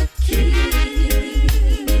 Jesus the King.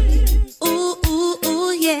 Ooh, ooh,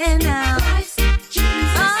 ooh, yeah, now.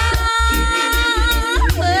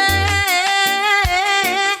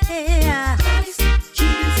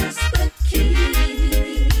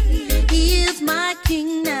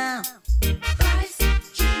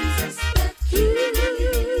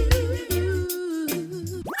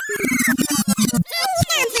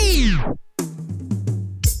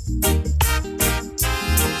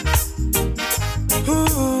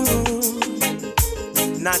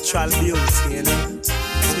 Natural beauty, you know.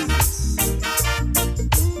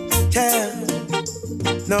 Yeah,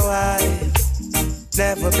 no, I've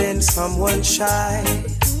never been someone shy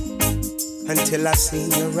until I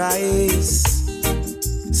seen your eyes.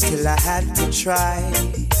 Still I had to try,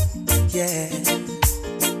 yeah.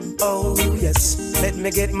 Oh yes, let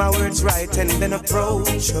me get my words right and then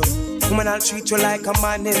approach you. Woman, I'll treat you like a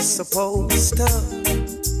man is supposed to.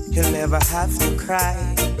 You'll never have to cry,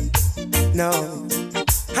 no.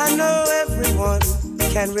 I know everyone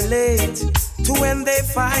can relate to when they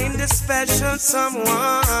find a special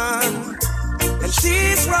someone. And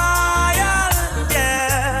she's royal,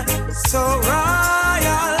 yeah, so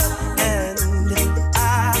royal. And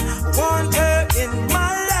I want her in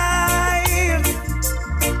my life.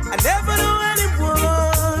 I never knew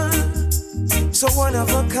anyone so one of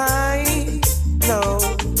a kind, no.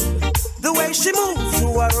 The way she moves to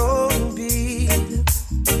her own beat,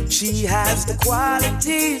 she has the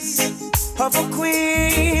qualities of a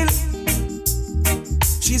queen.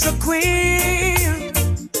 She's a queen.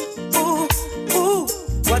 Ooh, ooh,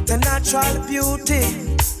 what a natural beauty.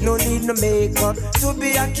 No need no makeup to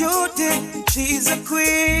be a cutie. She's a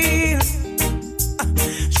queen.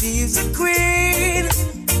 She's a queen.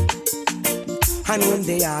 And when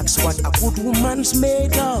they ask what a good woman's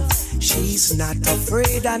made of, she's not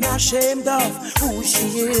afraid and ashamed of who she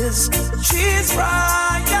is. She's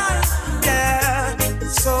royal, yeah,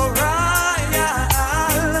 so royal.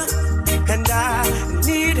 And I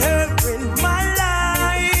need her in my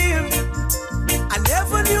life. I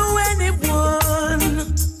never knew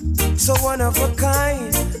anyone so one of a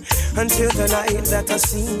kind until the night that I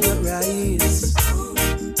see your rise.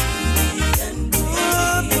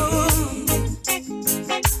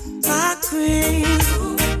 My queen,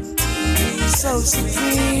 so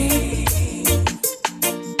supreme.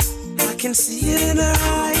 I can see it in her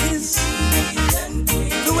eyes,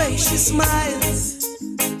 the way she smiles.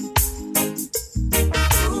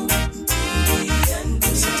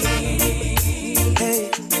 Hey,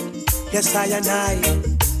 yes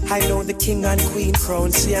I know the king and queen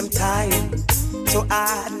crown same time, so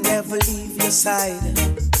I'd never leave your side.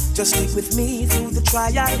 Just stick with me through the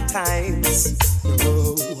trial times.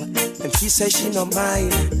 Oh, and she says she no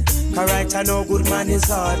mind, 'cause right I know good man is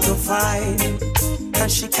hard to find.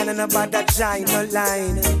 And she can't about that giant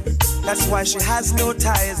line. That's why she has no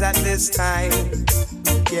ties at this time.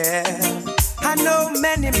 Yeah, I know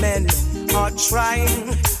many men are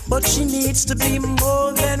trying, but she needs to be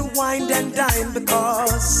more than wine and dine,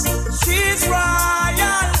 because she's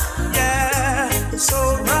royal, yeah,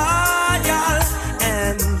 so royal.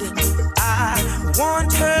 And I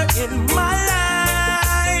want her in my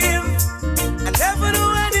life. I never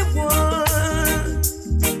knew anyone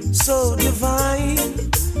so divine.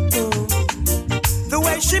 The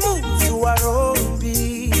way she moves to her own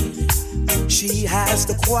beat, she has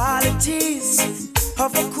the qualities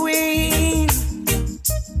of a queen,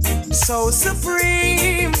 so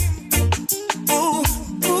supreme. Ooh,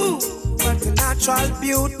 ooh, what a natural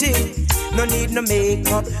beauty. No need no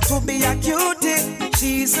makeup to be a cutie.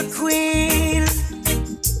 She's a queen,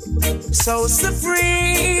 so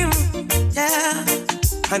supreme, yeah.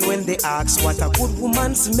 And when they ask what a good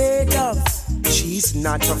woman's made of, she's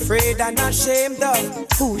not afraid and ashamed of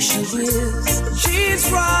who she is. She's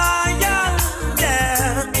royal,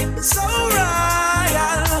 yeah, so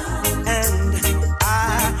royal. And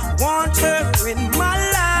I want her in my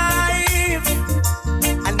life.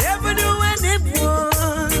 I never knew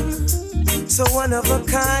anyone so one of a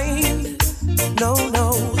kind. No,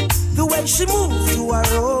 no, the way she moves to her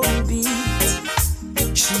own beat,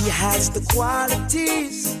 she has the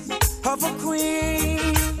qualities of a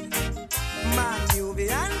queen, my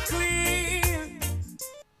Nubian queen.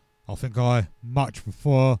 I think I much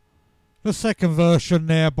prefer the second version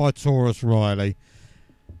there by Taurus Riley.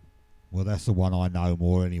 Well, that's the one I know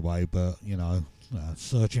more anyway, but, you know,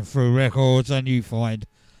 searching through records and you find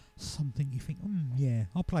something you think, yeah,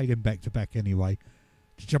 I'll play them back to back anyway.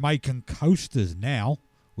 The Jamaican Coasters now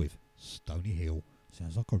with Stony Hill.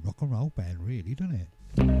 Sounds like a rock and roll band, really, doesn't it?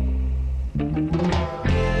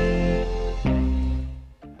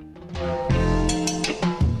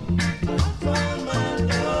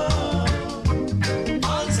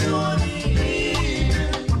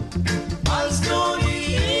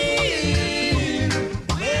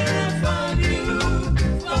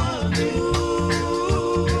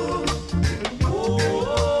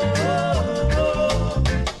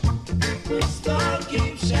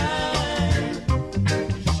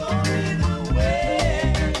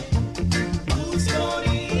 Who's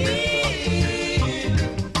gonna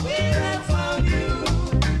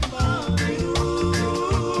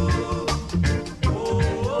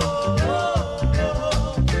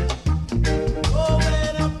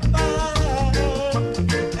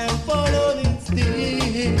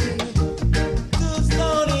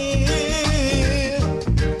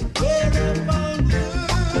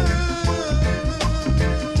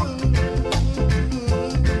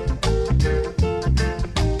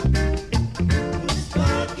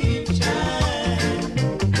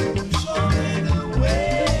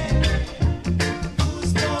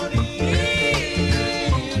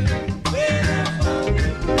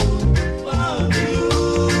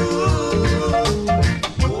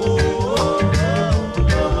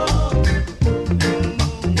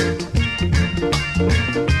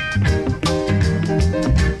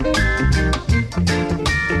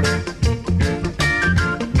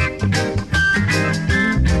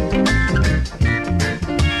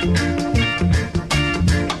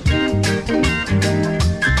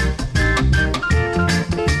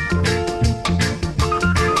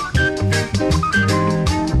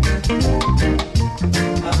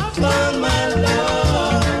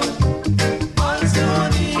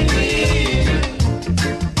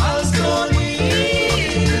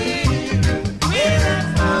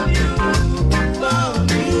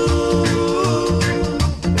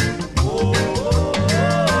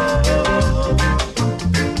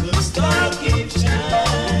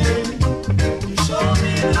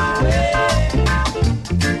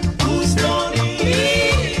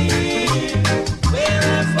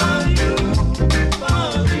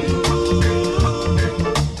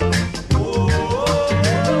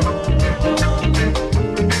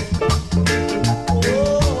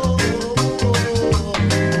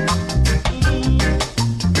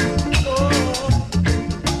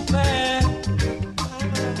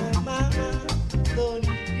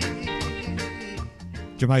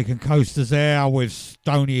Jamaican Coasters there with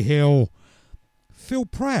Stony Hill. Phil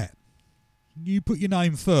Pratt. You put your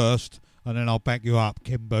name first and then I'll back you up.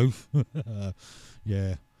 Ken Booth.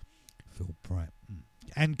 Yeah. Phil Pratt.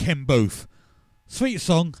 And Ken Booth. Sweet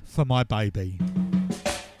song for my baby.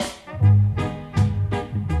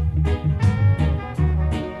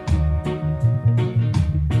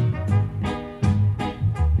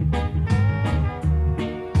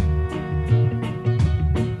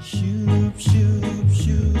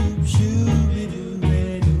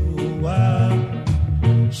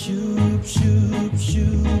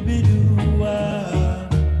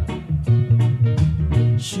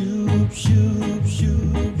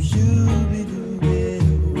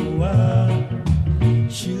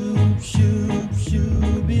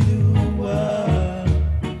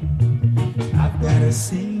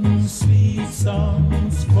 Sing sweet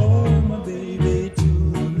songs for my baby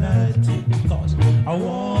tonight, 'cause I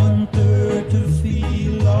want her to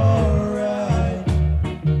feel alright.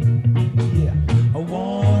 Yeah, I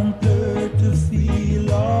want her to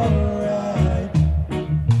feel alright.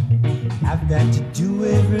 I've got to do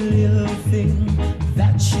every little thing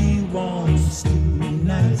that she wants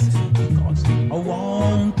tonight, because I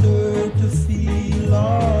want her to feel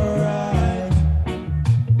alright.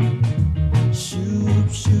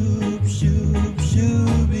 Shoop, shoop,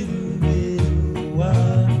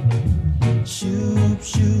 shooby-doo-be-doo-wah. Shoop,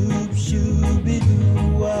 shoop,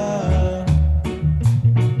 shooby-doo-wah.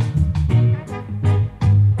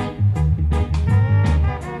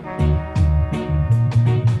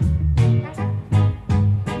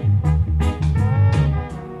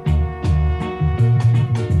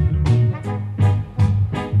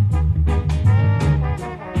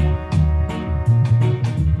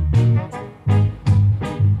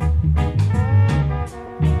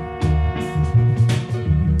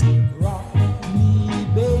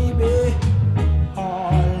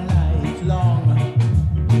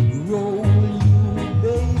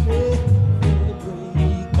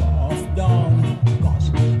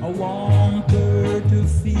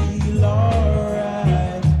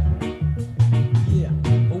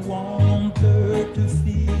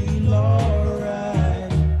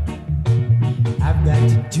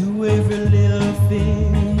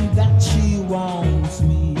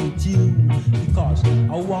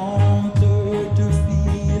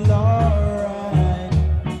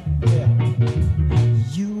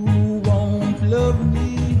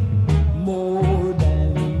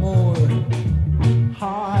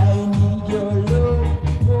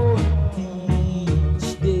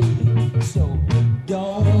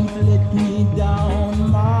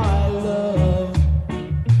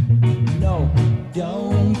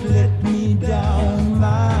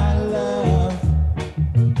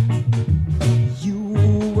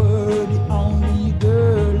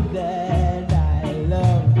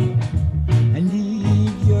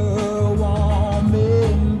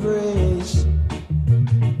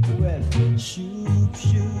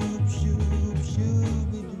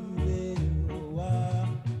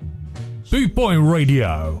 Bootboy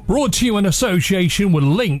Radio, brought to you in association with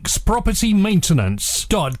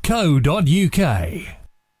linkspropertymaintenance.co.uk.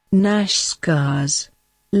 Nash Scars.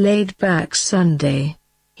 Laid Back Sunday.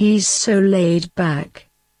 He's so laid back.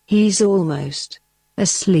 He's almost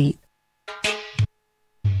asleep.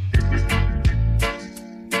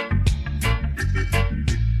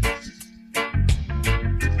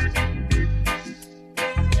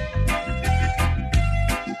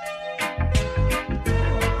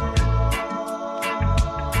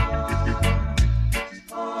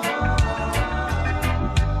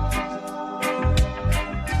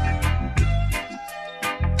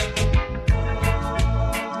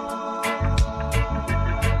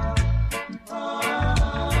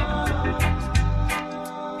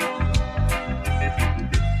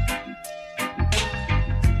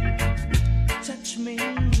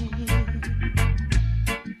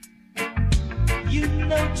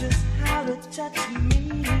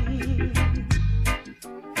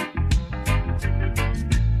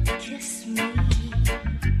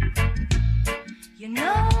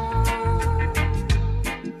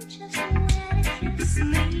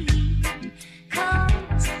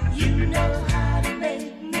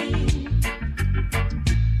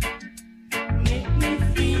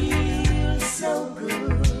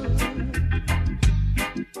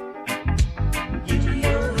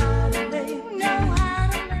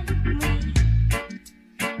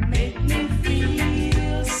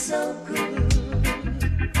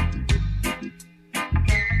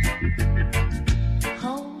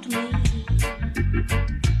 Hold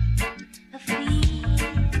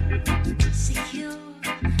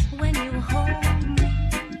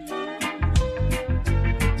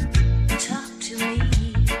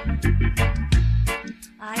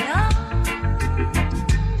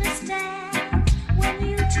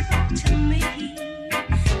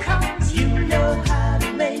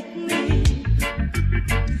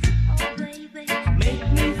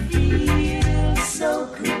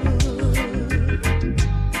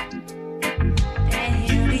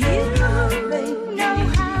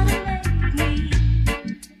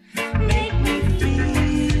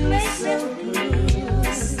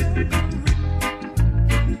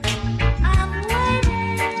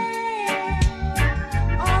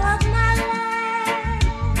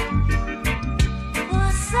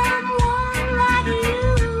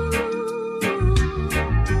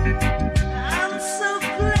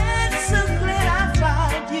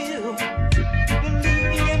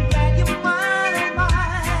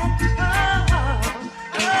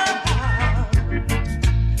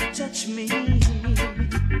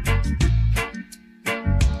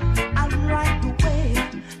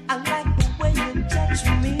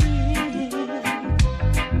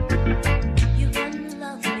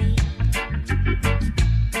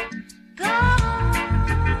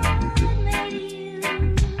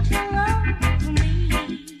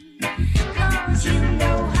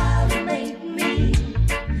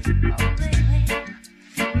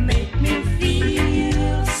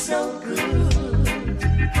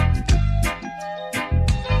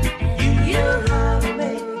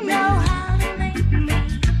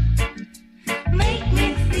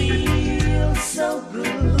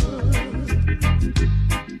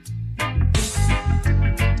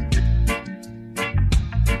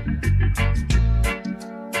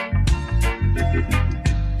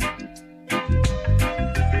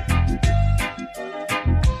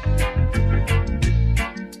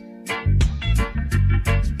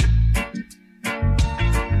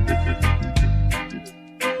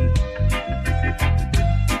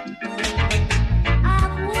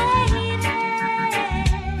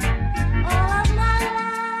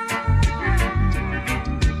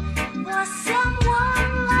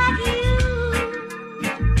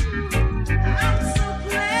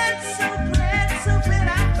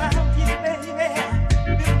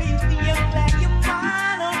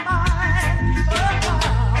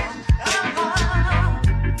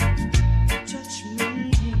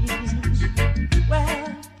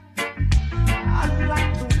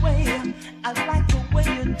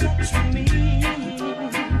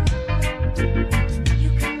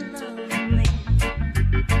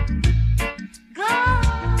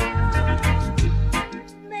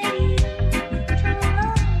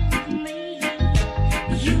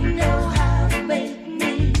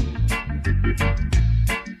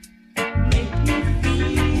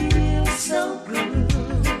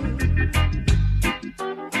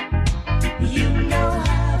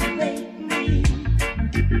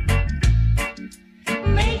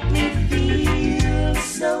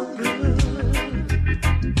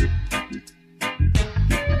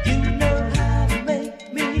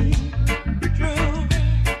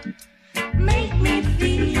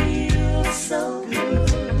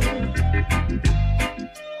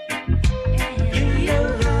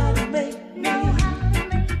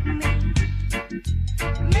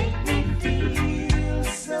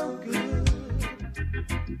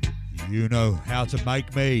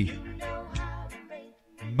You know how to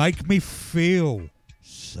make me feel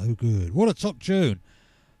so good. What a top tune.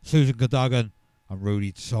 Susan Cadogan and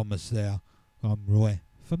Rudy Thomas there. I'm Roy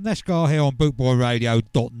from Neshgar here on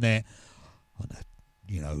bootboyradio.net. On a,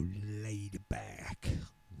 laid back.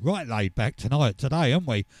 Right laid back today, aren't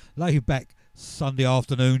we? Laid back Sunday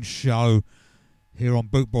afternoon show here on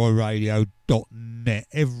bootboyradio.net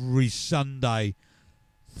every Sunday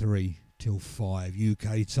 3 till 5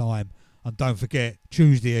 UK time. And don't forget,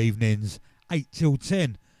 Tuesday evenings 8 till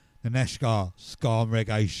 10, the Neshgar Ska and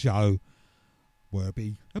Reggae show, where it'll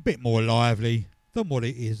be a bit more lively than what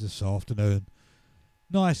it is this afternoon.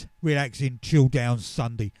 Nice, relaxing, chill down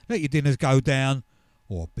Sunday. Let your dinners go down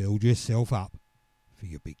or build yourself up for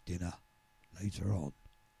your big dinner later on.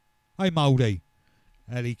 Hey Mouldy,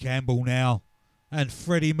 Ellie Campbell now, and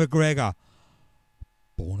Freddie McGregor,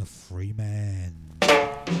 Born a Free Man.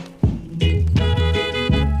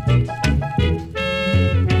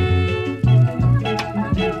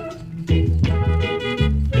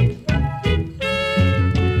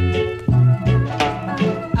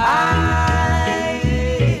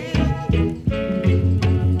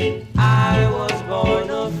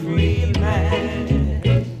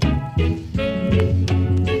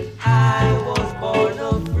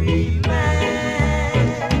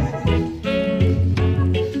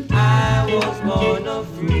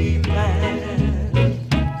 Free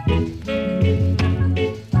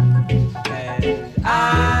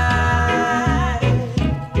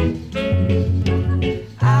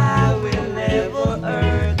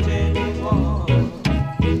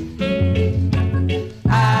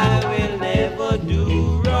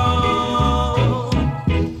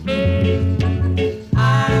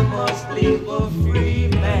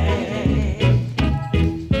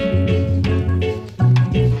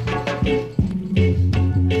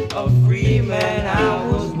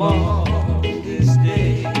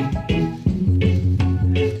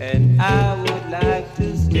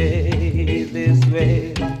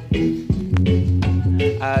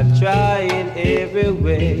I've tried every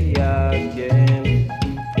way I can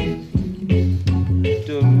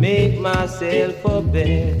to make myself a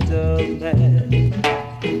better man.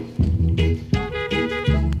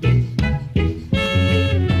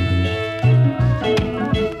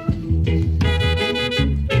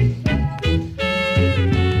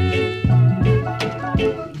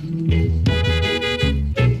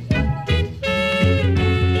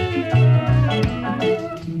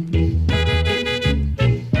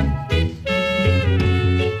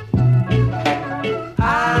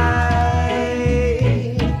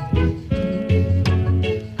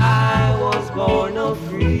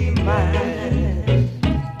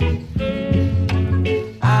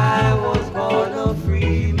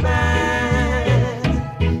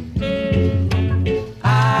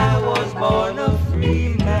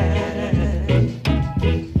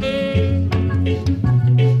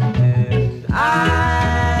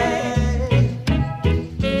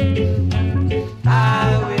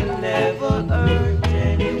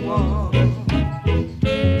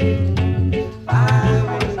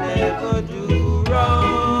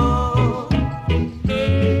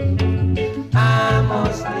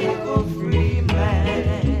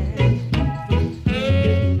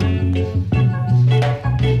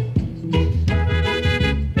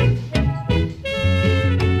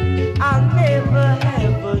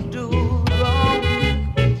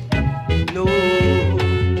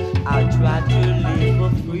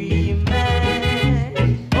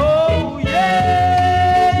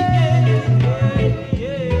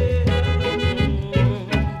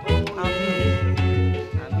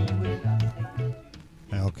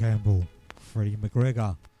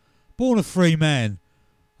 Free man,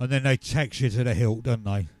 and then they tax you to the hilt, don't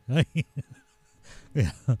they?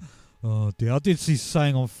 Yeah. Oh dear, I did see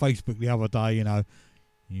saying on Facebook the other day, you know,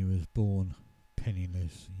 you was born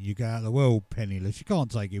penniless, you go out of the world penniless, you can't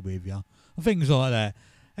take it with you, and things like that.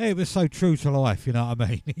 It was so true to life, you know what I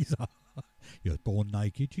mean? He's like, you was born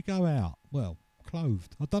naked, you go out, well,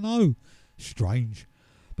 clothed. I don't know, strange,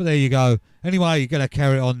 but there you go. Anyway, you're gonna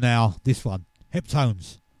carry it on now. This one,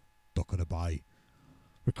 Heptones, Dock of the Bay,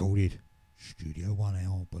 recorded Studio One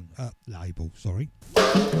album, label, sorry.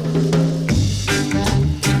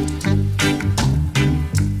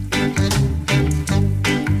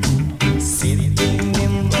 Sitting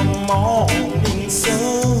in the morning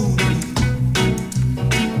sun,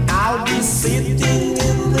 I'll be sitting in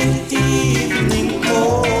the evening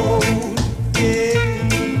cold, yeah,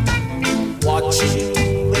 watching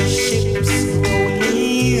the ships roll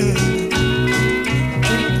in,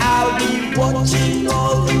 and I'll be watching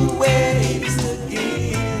all the waves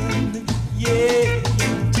again, yeah,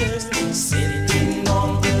 just sitting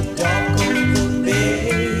on the dock of the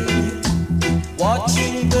bay,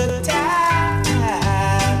 watching the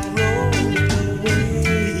tide roll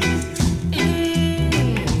away,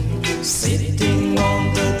 sitting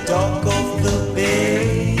on the dock of the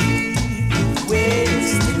bay,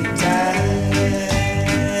 wasting time.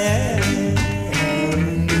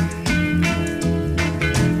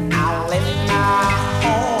 I left my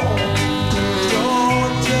home in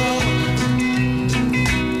Georgia,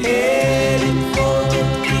 heading for the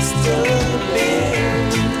Crystal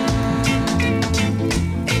Bend.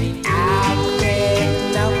 Out there,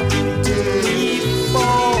 nothing to live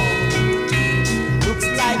for. Looks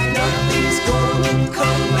like nothing's gonna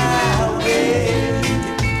come my way.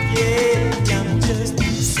 Yeah, I'm just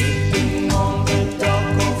sitting on the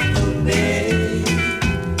dock of the bay,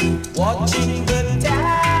 watching the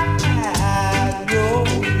tide roll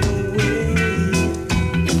away.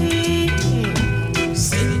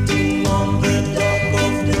 Sitting on the dock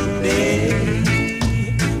of the bay,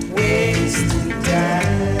 wasting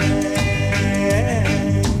time.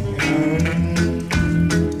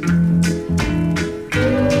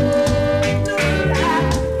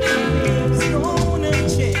 Life's gonna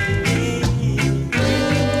change.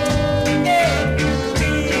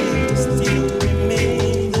 Everything still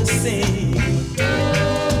remain the same.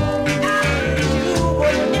 I do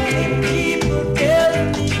what many people tell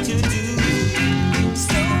me to do,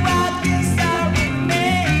 so I guess I'll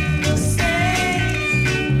remain the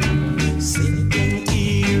same. Sitting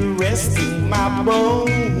here resting my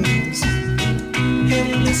bones,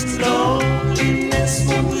 and this loneliness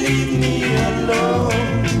won't leave me alone.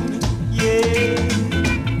 Yeah,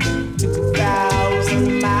 took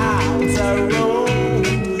 1,000 miles I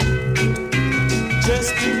rode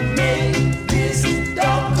just to make this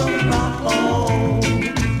dock of my own.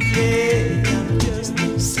 Yeah, I'm just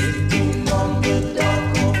sitting on the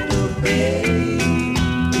dock of the bay,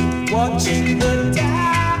 watching the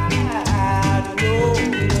tide roll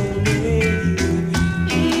away.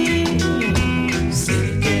 Sitting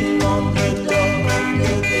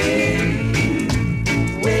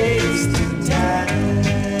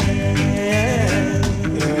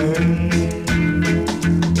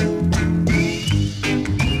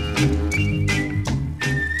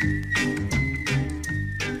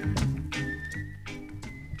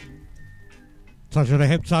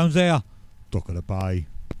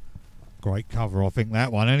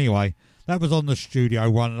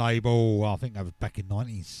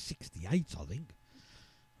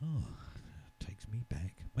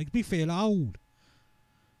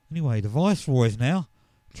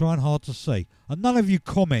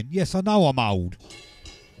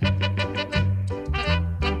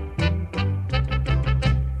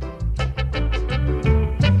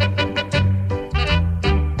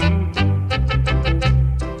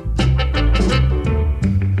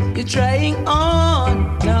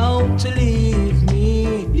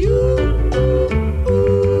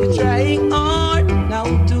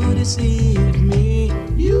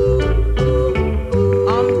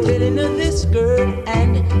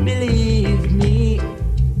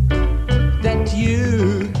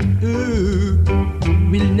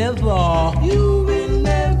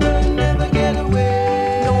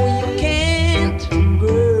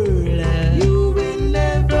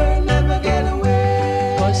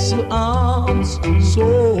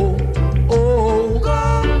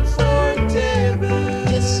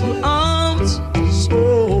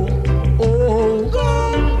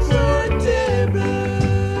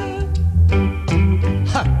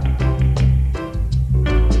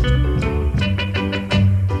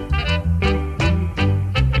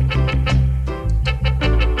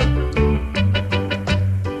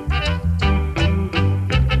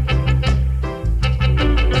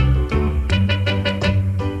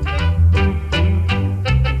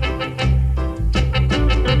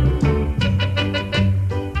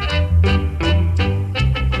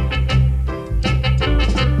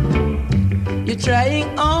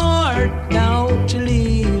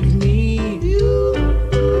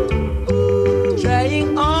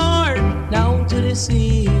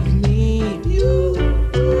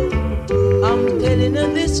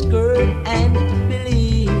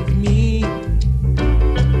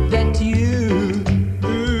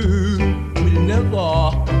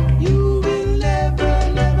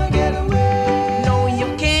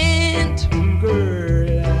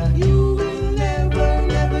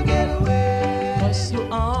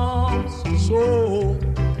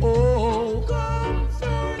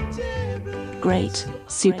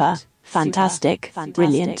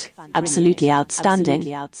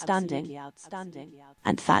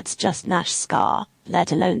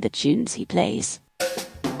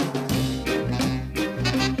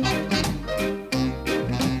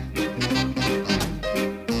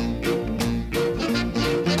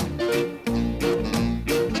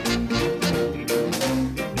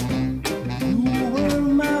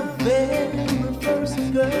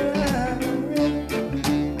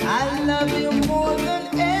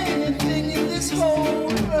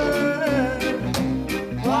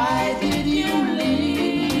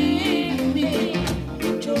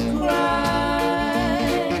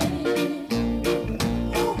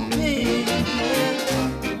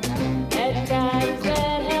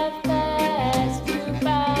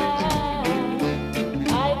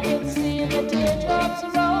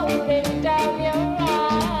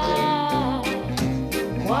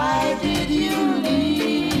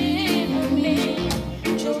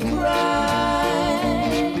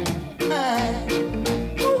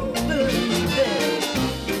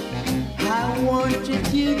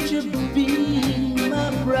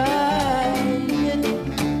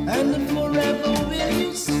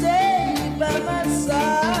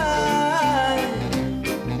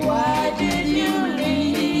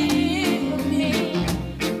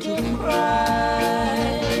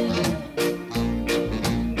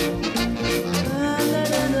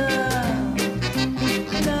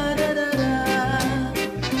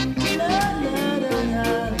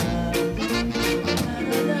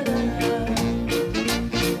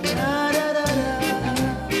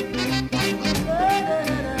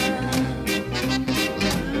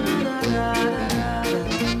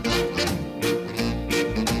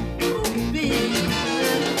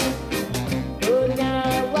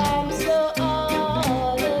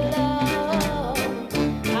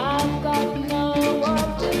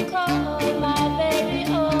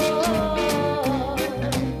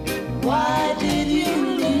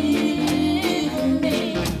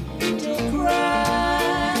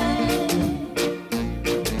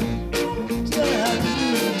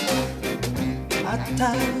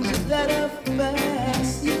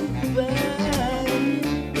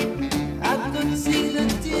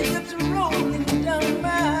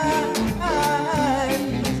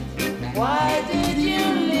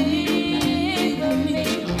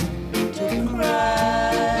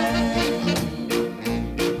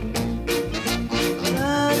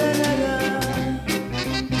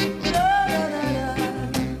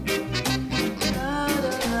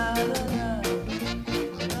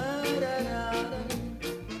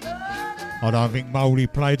I don't think Moldy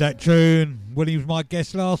played that tune when he was my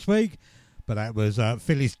guest last week, but that was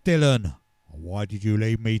Phyllis Dillon. Why Did You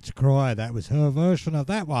Leave Me to Cry? That was her version of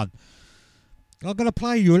that one. I'm going to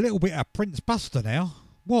play you a little bit of Prince Buster now.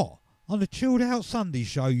 What? On the Chilled Out Sunday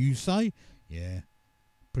show, you say? Yeah.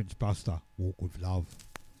 Prince Buster, Walk With Love.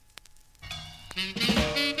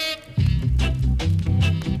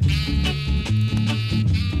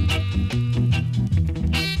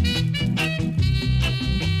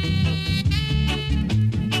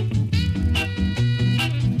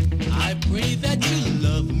 I pray that you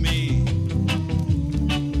love me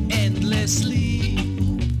endlessly.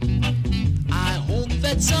 I hope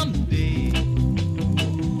that someday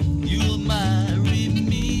you'll marry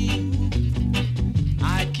me.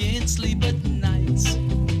 I can't sleep at nights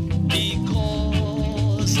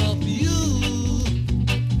because of you.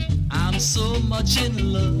 I'm so much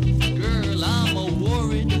in love, girl, I'm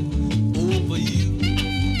worried over you.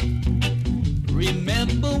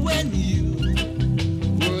 Remember when you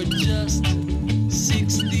were just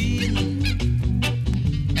 16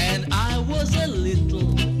 and I was a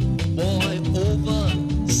little boy over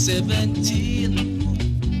 17.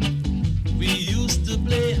 We used to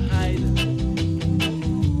play hide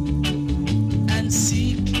and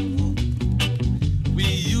seek. We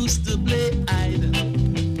used to play hide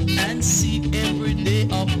and seek every day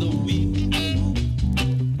of the week.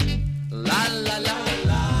 La la la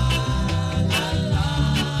la la la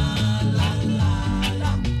la la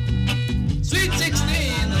la. Sweet 16,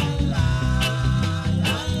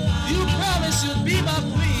 you promised you'd be my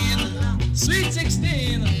queen. Sweet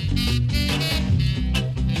 16.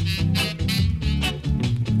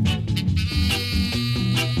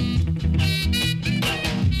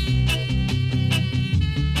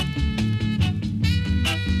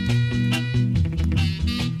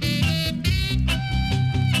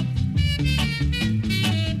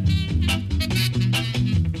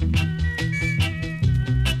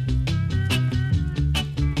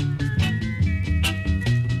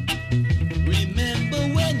 Remember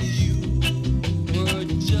when you were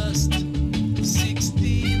just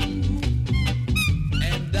 16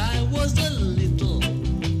 and I was a little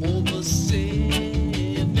over 17.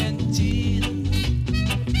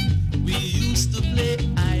 We used to play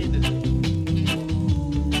hide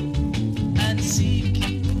and seek.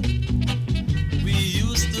 We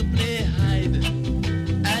used to play hide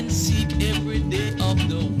and seek every day of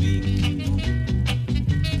the week.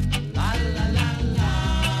 La la la la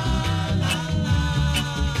la la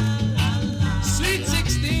la. Sweet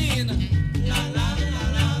 16,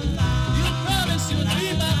 you promised you'd be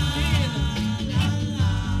my queen.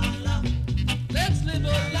 Let's live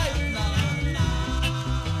our life now.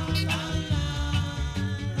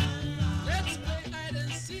 Let's play hide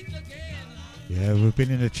and seek again. Yeah, we've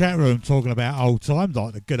been in the chat room talking about old times,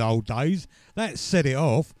 like the good old days. That set it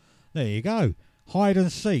off. There you go. Hide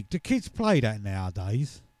and seek. Do kids play that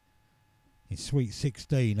nowadays? It's Sweet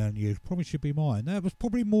 16 and you probably should be mine. That was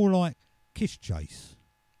probably more like Kiss Chase.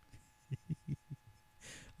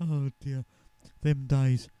 Oh dear. Them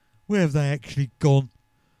days. Where have they actually gone?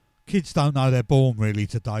 Kids don't know they're born really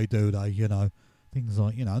today, do they? You know, things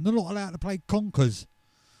like, you know, and they're not allowed to play conkers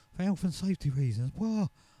for health and safety reasons. Well,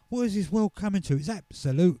 what is this world coming to? It's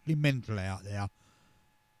absolutely mental out there.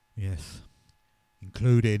 Yes.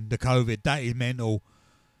 Including the COVID. That is mental.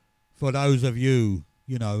 For those of you,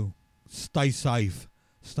 you know, stay safe.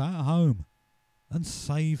 Stay at home. And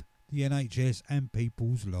save the NHS and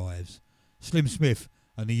people's lives. Slim Smith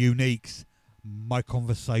and the Uniques. My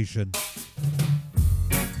Conversation.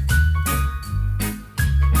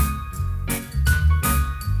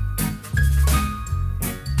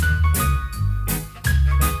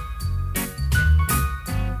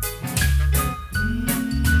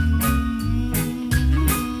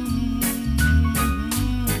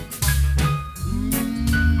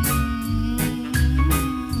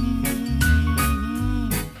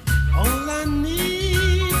 All I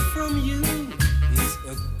need from you is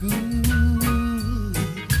a good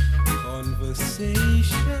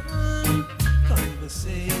conversation,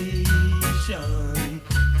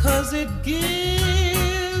 'cause it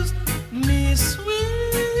gives me sweet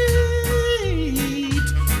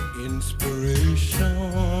inspiration,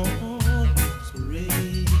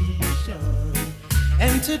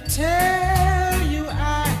 and to tell you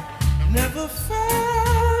I never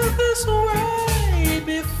felt this way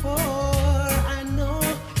before. I know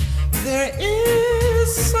there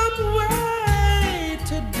is some way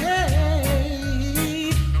today.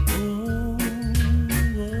 Oh,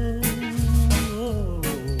 oh, oh.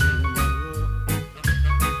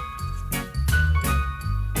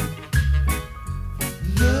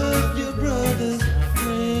 Love your brother's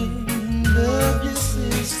friend.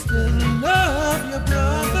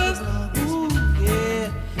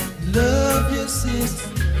 persist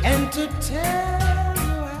and to tell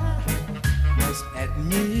you I must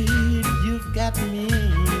admit you've got me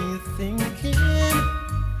thinking.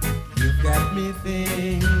 You've got me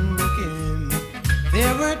thinking.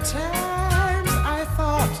 There were times I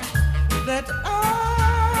thought that I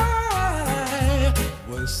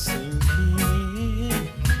was sinking.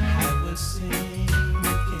 I was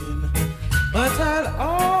sinking. But I'll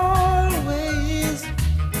always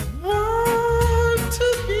want to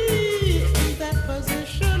be in that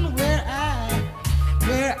position where I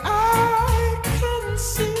can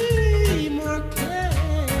see more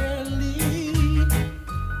clearly.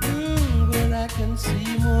 Where I can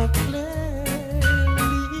see more clearly.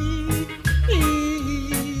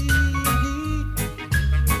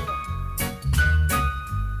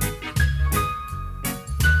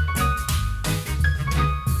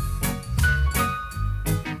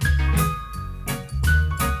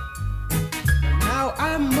 Now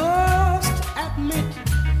I must admit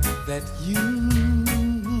that you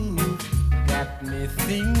got me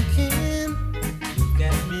thinking. You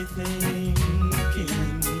got me thinking.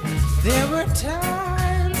 There were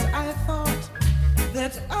times I thought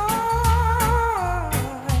that I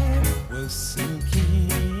was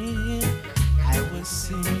sinking. I was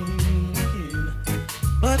sinking.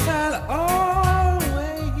 But I'll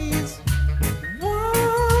always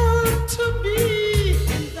want to be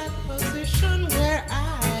in that position where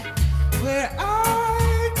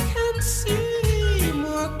I can see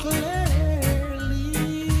more clearly.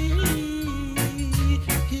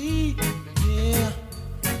 Yeah.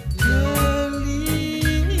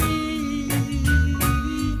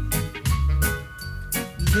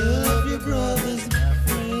 Love your brothers, my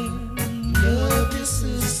friend. Love your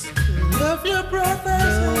sisters. Love your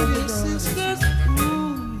brothers and your sisters.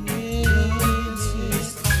 Ooh, yes.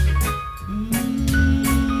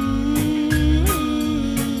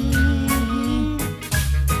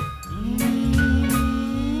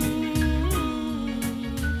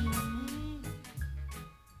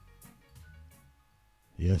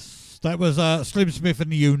 Yes, that was Slim Smith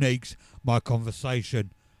and the Uniques. My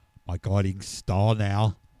conversation. My guiding star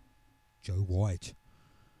now, Joe White.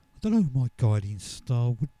 I don't know who my guiding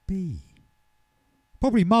star would be.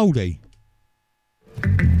 Probably Mouldy.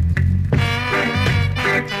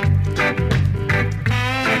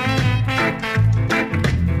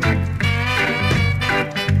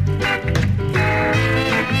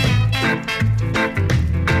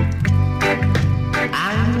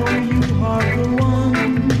 I know you are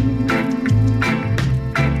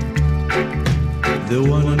the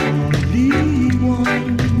one and only one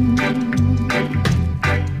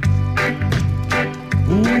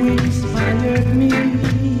who inspired me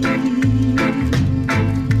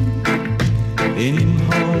in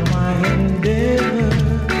all my endeavor.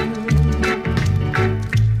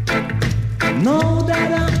 Know that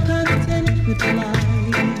I'm content with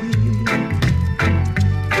life.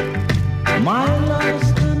 My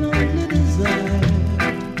last and only desire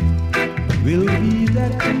will be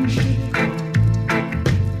that you should come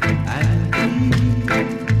and be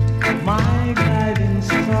my guiding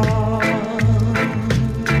star.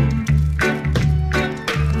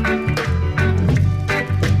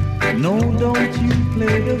 No, don't you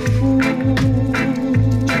play the fool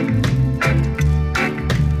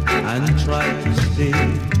and try to stay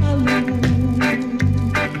alone.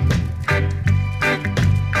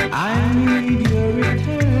 I need your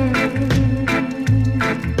return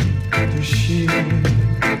to share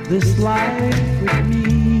this life with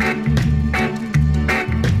me.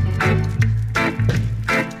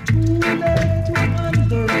 Too late to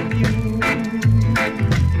wonder you.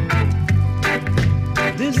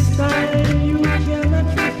 This time you cannot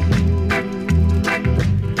refuse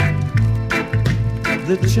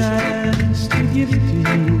the chance to give to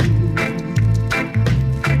you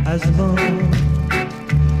as much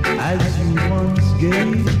as you once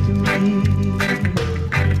gave to me.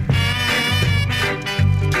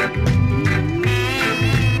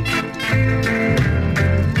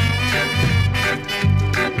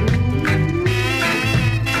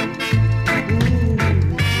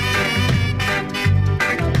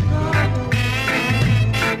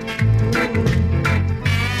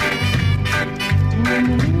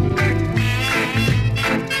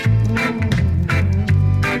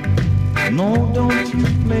 No, don't you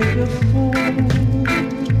play the fool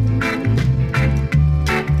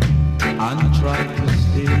and try to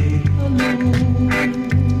stay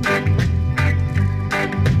alone.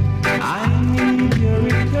 I need your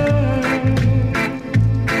return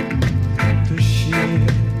to share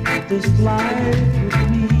this life with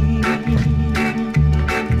me.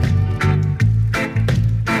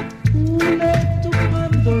 Too late to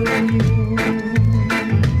ponder on you.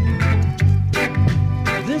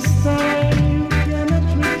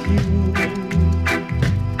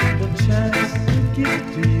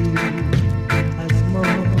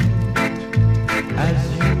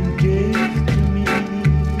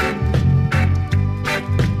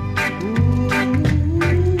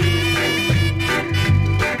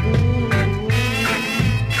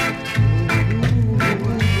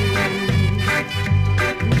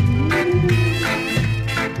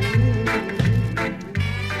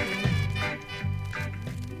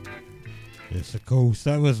 course,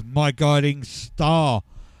 that was My Guiding Star,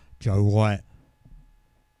 Joe White.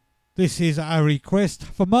 This is a request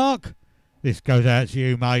for Mark. This goes out to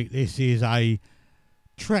you, mate. This is a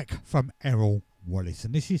track from Errol Wallace,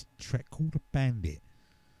 and this is a track called A Bandit.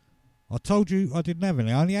 I told you I didn't have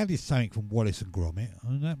any. I only had this something from Wallace and Gromit,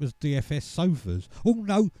 and that was DFS Sofas. Oh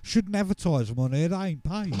no, shouldn't advertise them on here, they ain't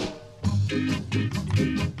paid.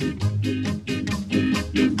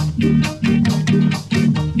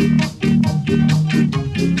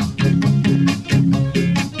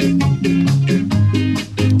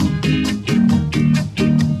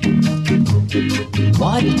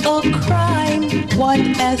 What a crime, what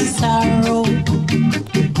a sorrow.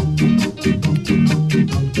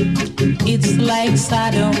 It's like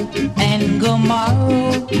Sodom and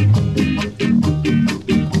Gomorrah.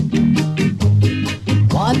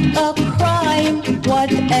 What a crime,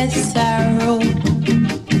 what a sorrow.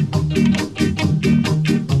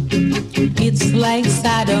 It's like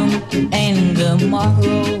Sodom and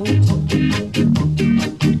Gomorrah.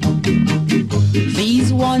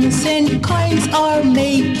 These ones and kinds are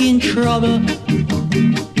making trouble.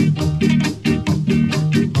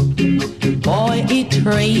 Boy, it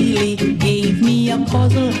really gave me a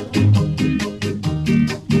puzzle.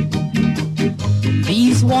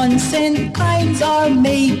 These ones and kinds are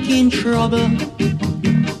making trouble.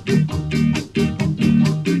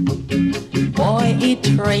 Boy, it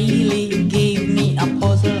really gave me a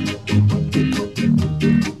puzzle.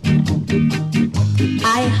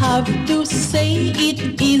 I have to say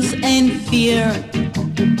it is unfair,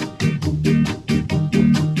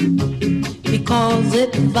 because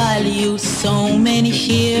it values so many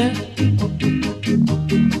share.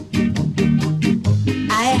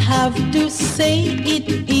 I have to say it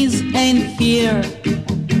is unfair,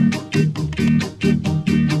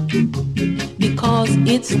 because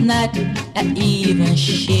it's not an even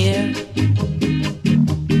share.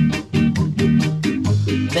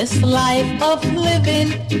 This life of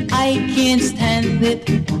living, I can't stand it.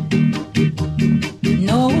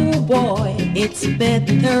 No boy, it's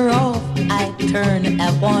better off I turn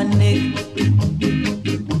a bonnet.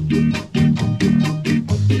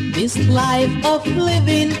 This life of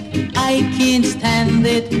living, I can't stand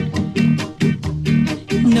it.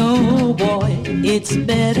 No boy, it's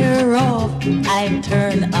better off I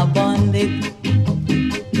turn a bonnet.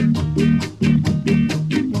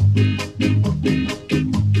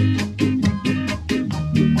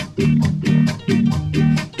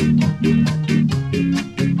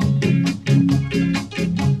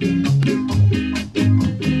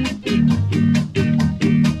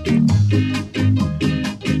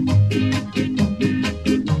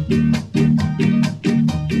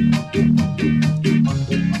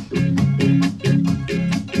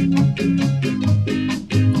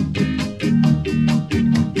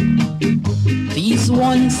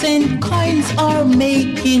 Ones and kinds are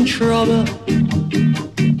making trouble.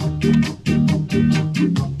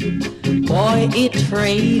 Boy, it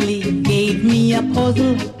really gave me a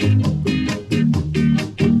puzzle.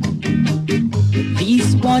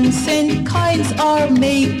 These ones and kinds are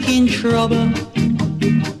making trouble.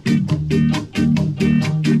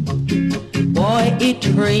 Boy, it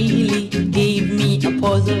really gave me a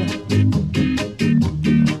puzzle.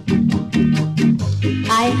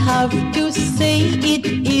 I have to say it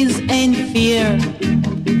is unfair,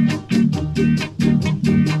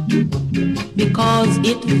 because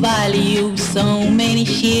it values so many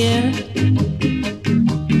share.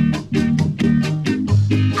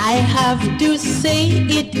 I have to say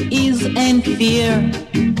it is unfair,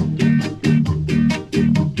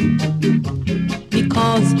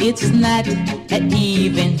 because it's not an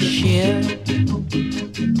even share.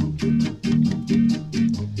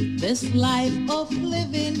 This life of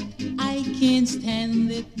living, I can't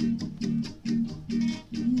stand it.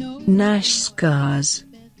 No. Nash Scars.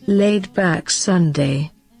 Laid Back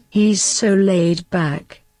Sunday. He's so laid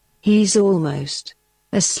back. He's almost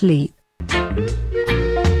asleep.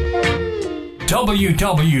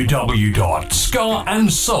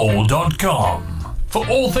 www.scarandsoul.com for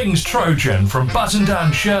all things Trojan, from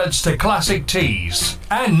button-down shirts to classic tees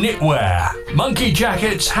and knitwear, monkey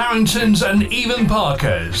jackets, Harringtons and even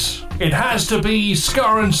Parkers. It has to be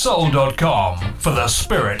scarandsoul.com for the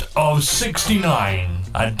spirit of 69.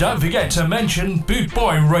 And don't forget to mention Boot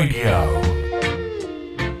Boy Radio.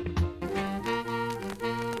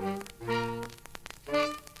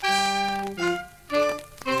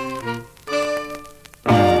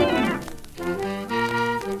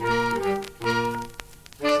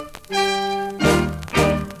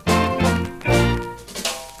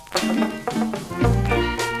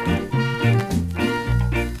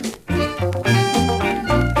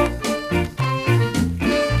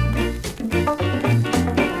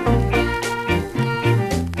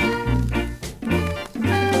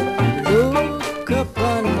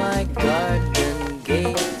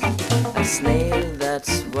 snail,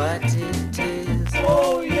 that's what it is.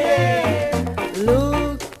 Oh yeah.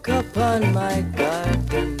 Look upon my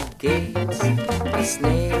garden gates. A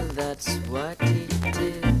snail, that's what it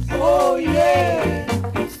is. Oh yeah.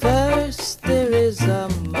 First there is a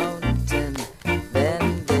mountain,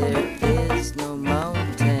 then there is no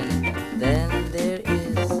mountain, then there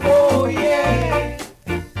is. Oh yeah.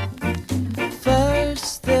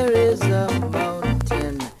 First there is a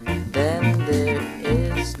mountain, then there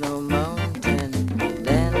is no mountain,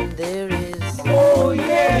 then there is. Oh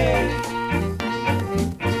yeah.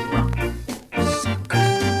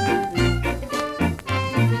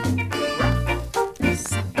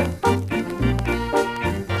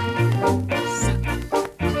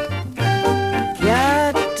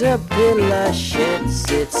 Caterpillar sheds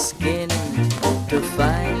its skin to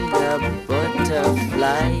find a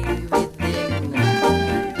butterfly within.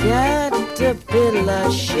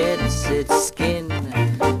 Caterpillar sheds its skin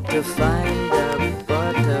to find a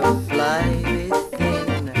butterfly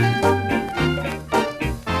within.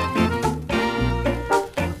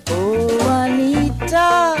 Oh, Anita,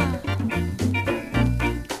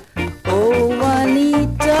 oh,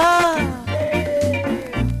 Anita.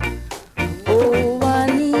 Oh,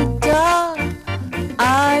 Anita,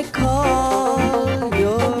 I call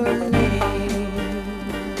your name.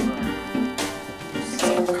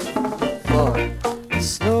 For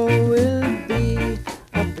snow will be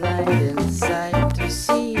a blinding sight to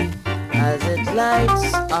see as it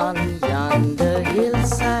lights on yonder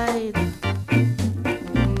hillside.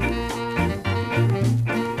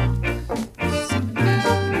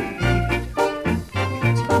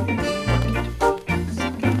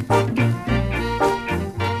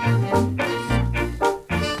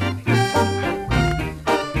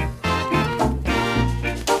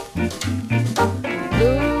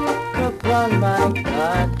 Look upon my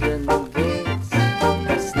garden gates,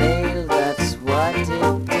 a snail, that's what it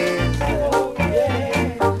is.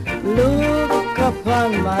 Look upon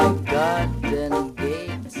my garden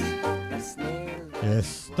gates, a snail.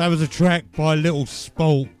 Yes, that was a track by Little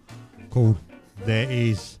Sport called There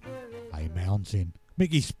Is a Mountain.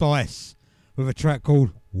 Mickey Spice with a track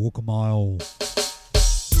called Walk a Mile.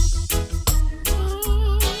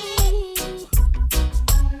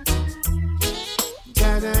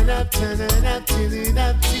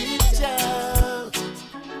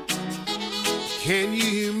 Can you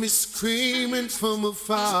hear me screaming from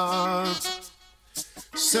afar?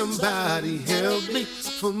 Somebody help me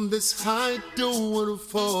from this height, don't wanna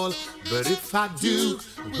fall. But if I do,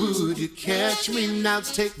 would you catch me? Now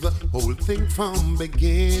take the whole thing from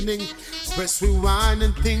beginning. Press rewind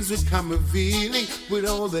and things would come revealing. With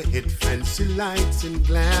all the hit fancy lights and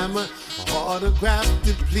glamour, autograph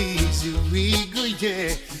to please you eager,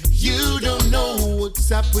 yeah. You don't know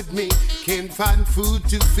what's up with me. Can't find food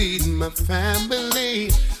to feed my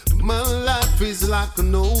family. My life is like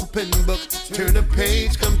an open book. Turn a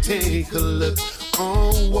page, come take a look.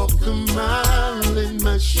 Oh, walk a mile in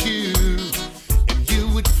my shoe, and you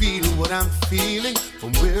would feel what I'm feeling.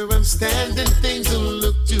 From where I'm standing, things don't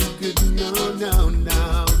look too good. No, no,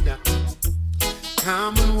 no, no.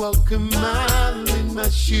 Come and walk a mile in my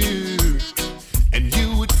shoe, and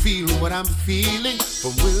you would feel what I'm feeling.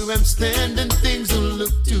 From where I'm standing, things don't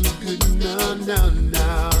look too good. No, no,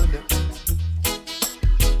 no, no.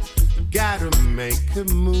 Gotta make a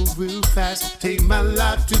move real fast. Take my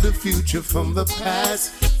life to the future from the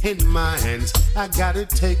past. In my hands, I gotta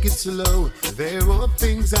take it slow. There are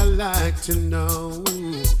things I like to know.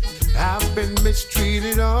 I've been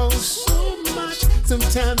mistreated oh so much.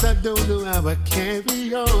 Sometimes I don't know how I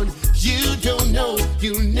carry on. You don't know,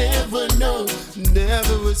 you never know.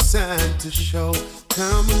 Never a sign to show.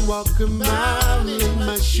 Come and walk a mile in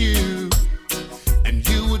my shoe, and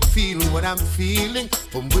you would feel what I'm feeling.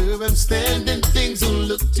 From where I'm standing, things don't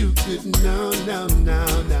look too good. No, no, no,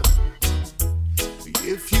 no.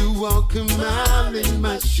 If you walk a mile in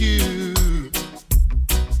my shoe,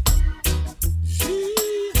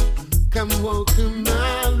 come walk a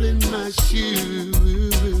mile in my shoe.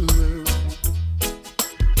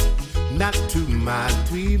 Not 2 miles,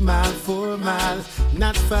 3 miles, 4 miles,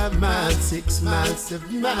 not 5 miles, 6 miles,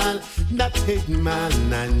 7 miles, not 8 miles,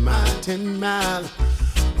 9 miles, 10 miles,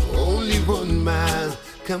 only 1 mile.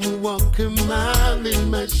 Come walk a mile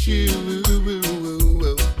in my shoe.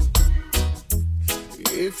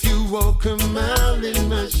 If you walk a mile in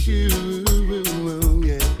my shoe,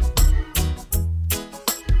 yeah.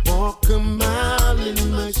 Walk a mile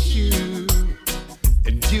in my shoe,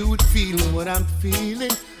 and you would feel what I'm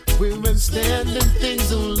feeling. Where I'm standing, things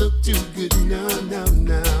don't look too good. No, no,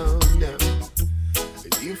 no, no.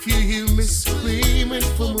 If you hear me screaming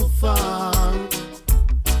from afar,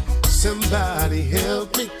 somebody somebody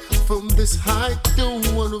help me from this height,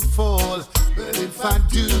 don't wanna fall. But if I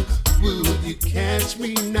do, will you catch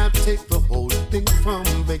me? Now take the whole thing from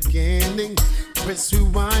beginning. Press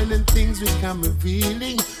rewind and things become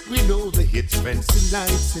revealing. We know the hits, fancy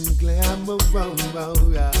lights and glamour.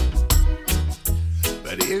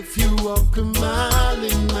 But if you walk a mile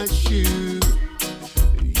in my shoe,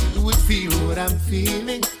 you would feel what I'm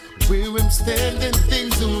feeling. Where I'm standing,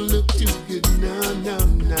 things don't look too good. No.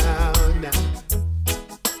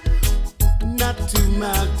 Not 2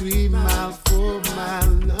 mile, 3 mile, 4 mile,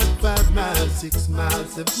 not 5 miles, 6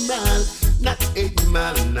 miles, 7 mile, not 8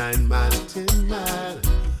 mile, 9 mile, 10 mile.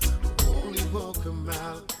 Only walk a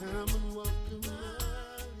mile, come and walk a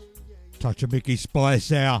mile. Touch of Mickey Spice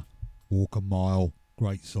there. Walk a Mile.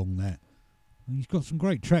 Great song that. And he's got some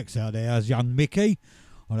great tracks out there as young Mickey.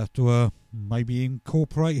 I'd have to maybe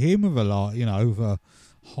incorporate him with with a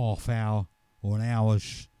half hour or an hour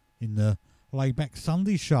in the Laid-Back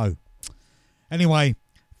Sunday show. Anyway,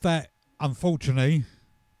 that unfortunately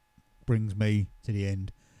brings me to the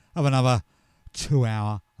end of another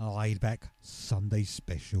 2-hour Laid-Back Sunday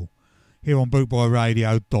special here on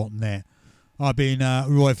bootboyradio.net. I've been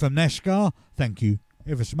Roy from NASCAR. Thank you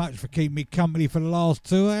ever so much for keeping me company for the last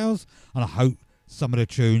 2 hours, and I hope some of the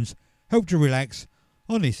tunes helped you relax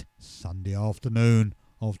on this Sunday afternoon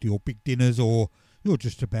after your big dinners, or you're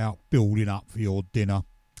just about building up for your dinner.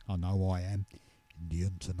 I know I am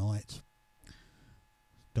Indian tonight.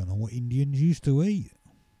 Don't know what Indians used to eat.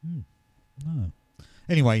 No.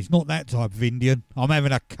 Anyway, it's not that type of Indian. I'm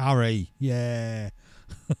having a curry. Yeah.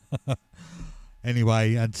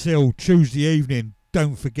 Anyway, until Tuesday evening,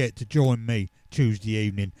 don't forget to join me Tuesday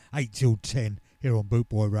evening, 8 till 10, here on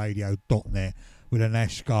bootboyradio.net with a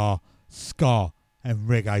NASCAR, ska and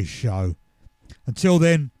reggae show. Until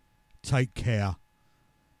then, take care.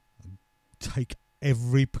 Take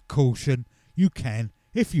every precaution you can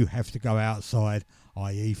if you have to go outside,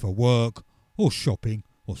 i.e. for work or shopping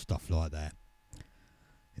or stuff like that.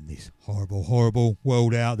 In this horrible, horrible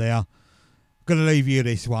world out there, I'm going to leave you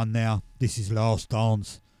this one now. This is Last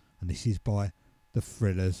Dance, and this is by The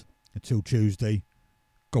Thrillers. Until Tuesday,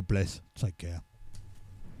 God bless. Take care.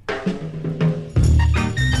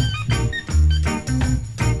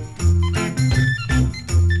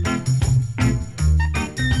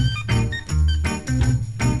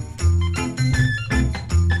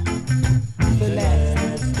 The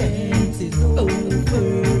last dance is over.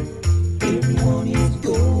 Everyone is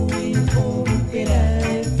going home, and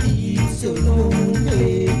I feel so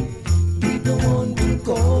lonely. With no one to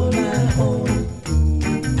call my own.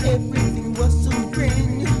 Everything was so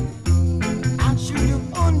grand. I should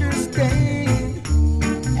have understand.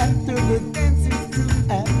 After the dance is through,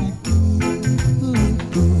 I'll be through.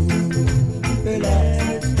 The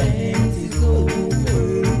last dance is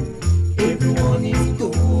over. Everyone is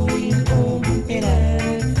going home, and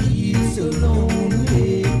I feel so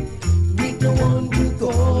lonely. With no one to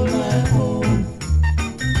call my own.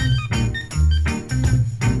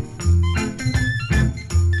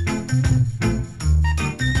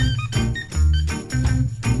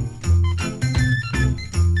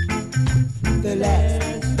 The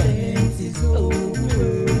last dance is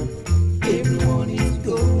over. Everyone is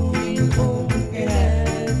going home, and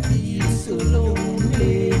I feel so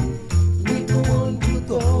lonely. With no one to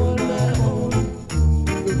call my own.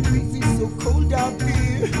 The breeze is so cold out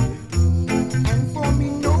there, and for me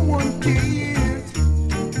no one cares.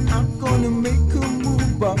 I'm gonna make a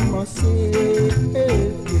move by myself.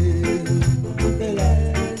 The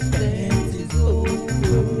last dance is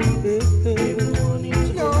over. Everyone is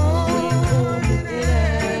going home, and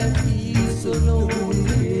I feel so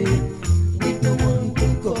lonely. With no one to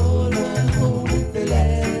call my own. The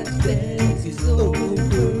last dance is over.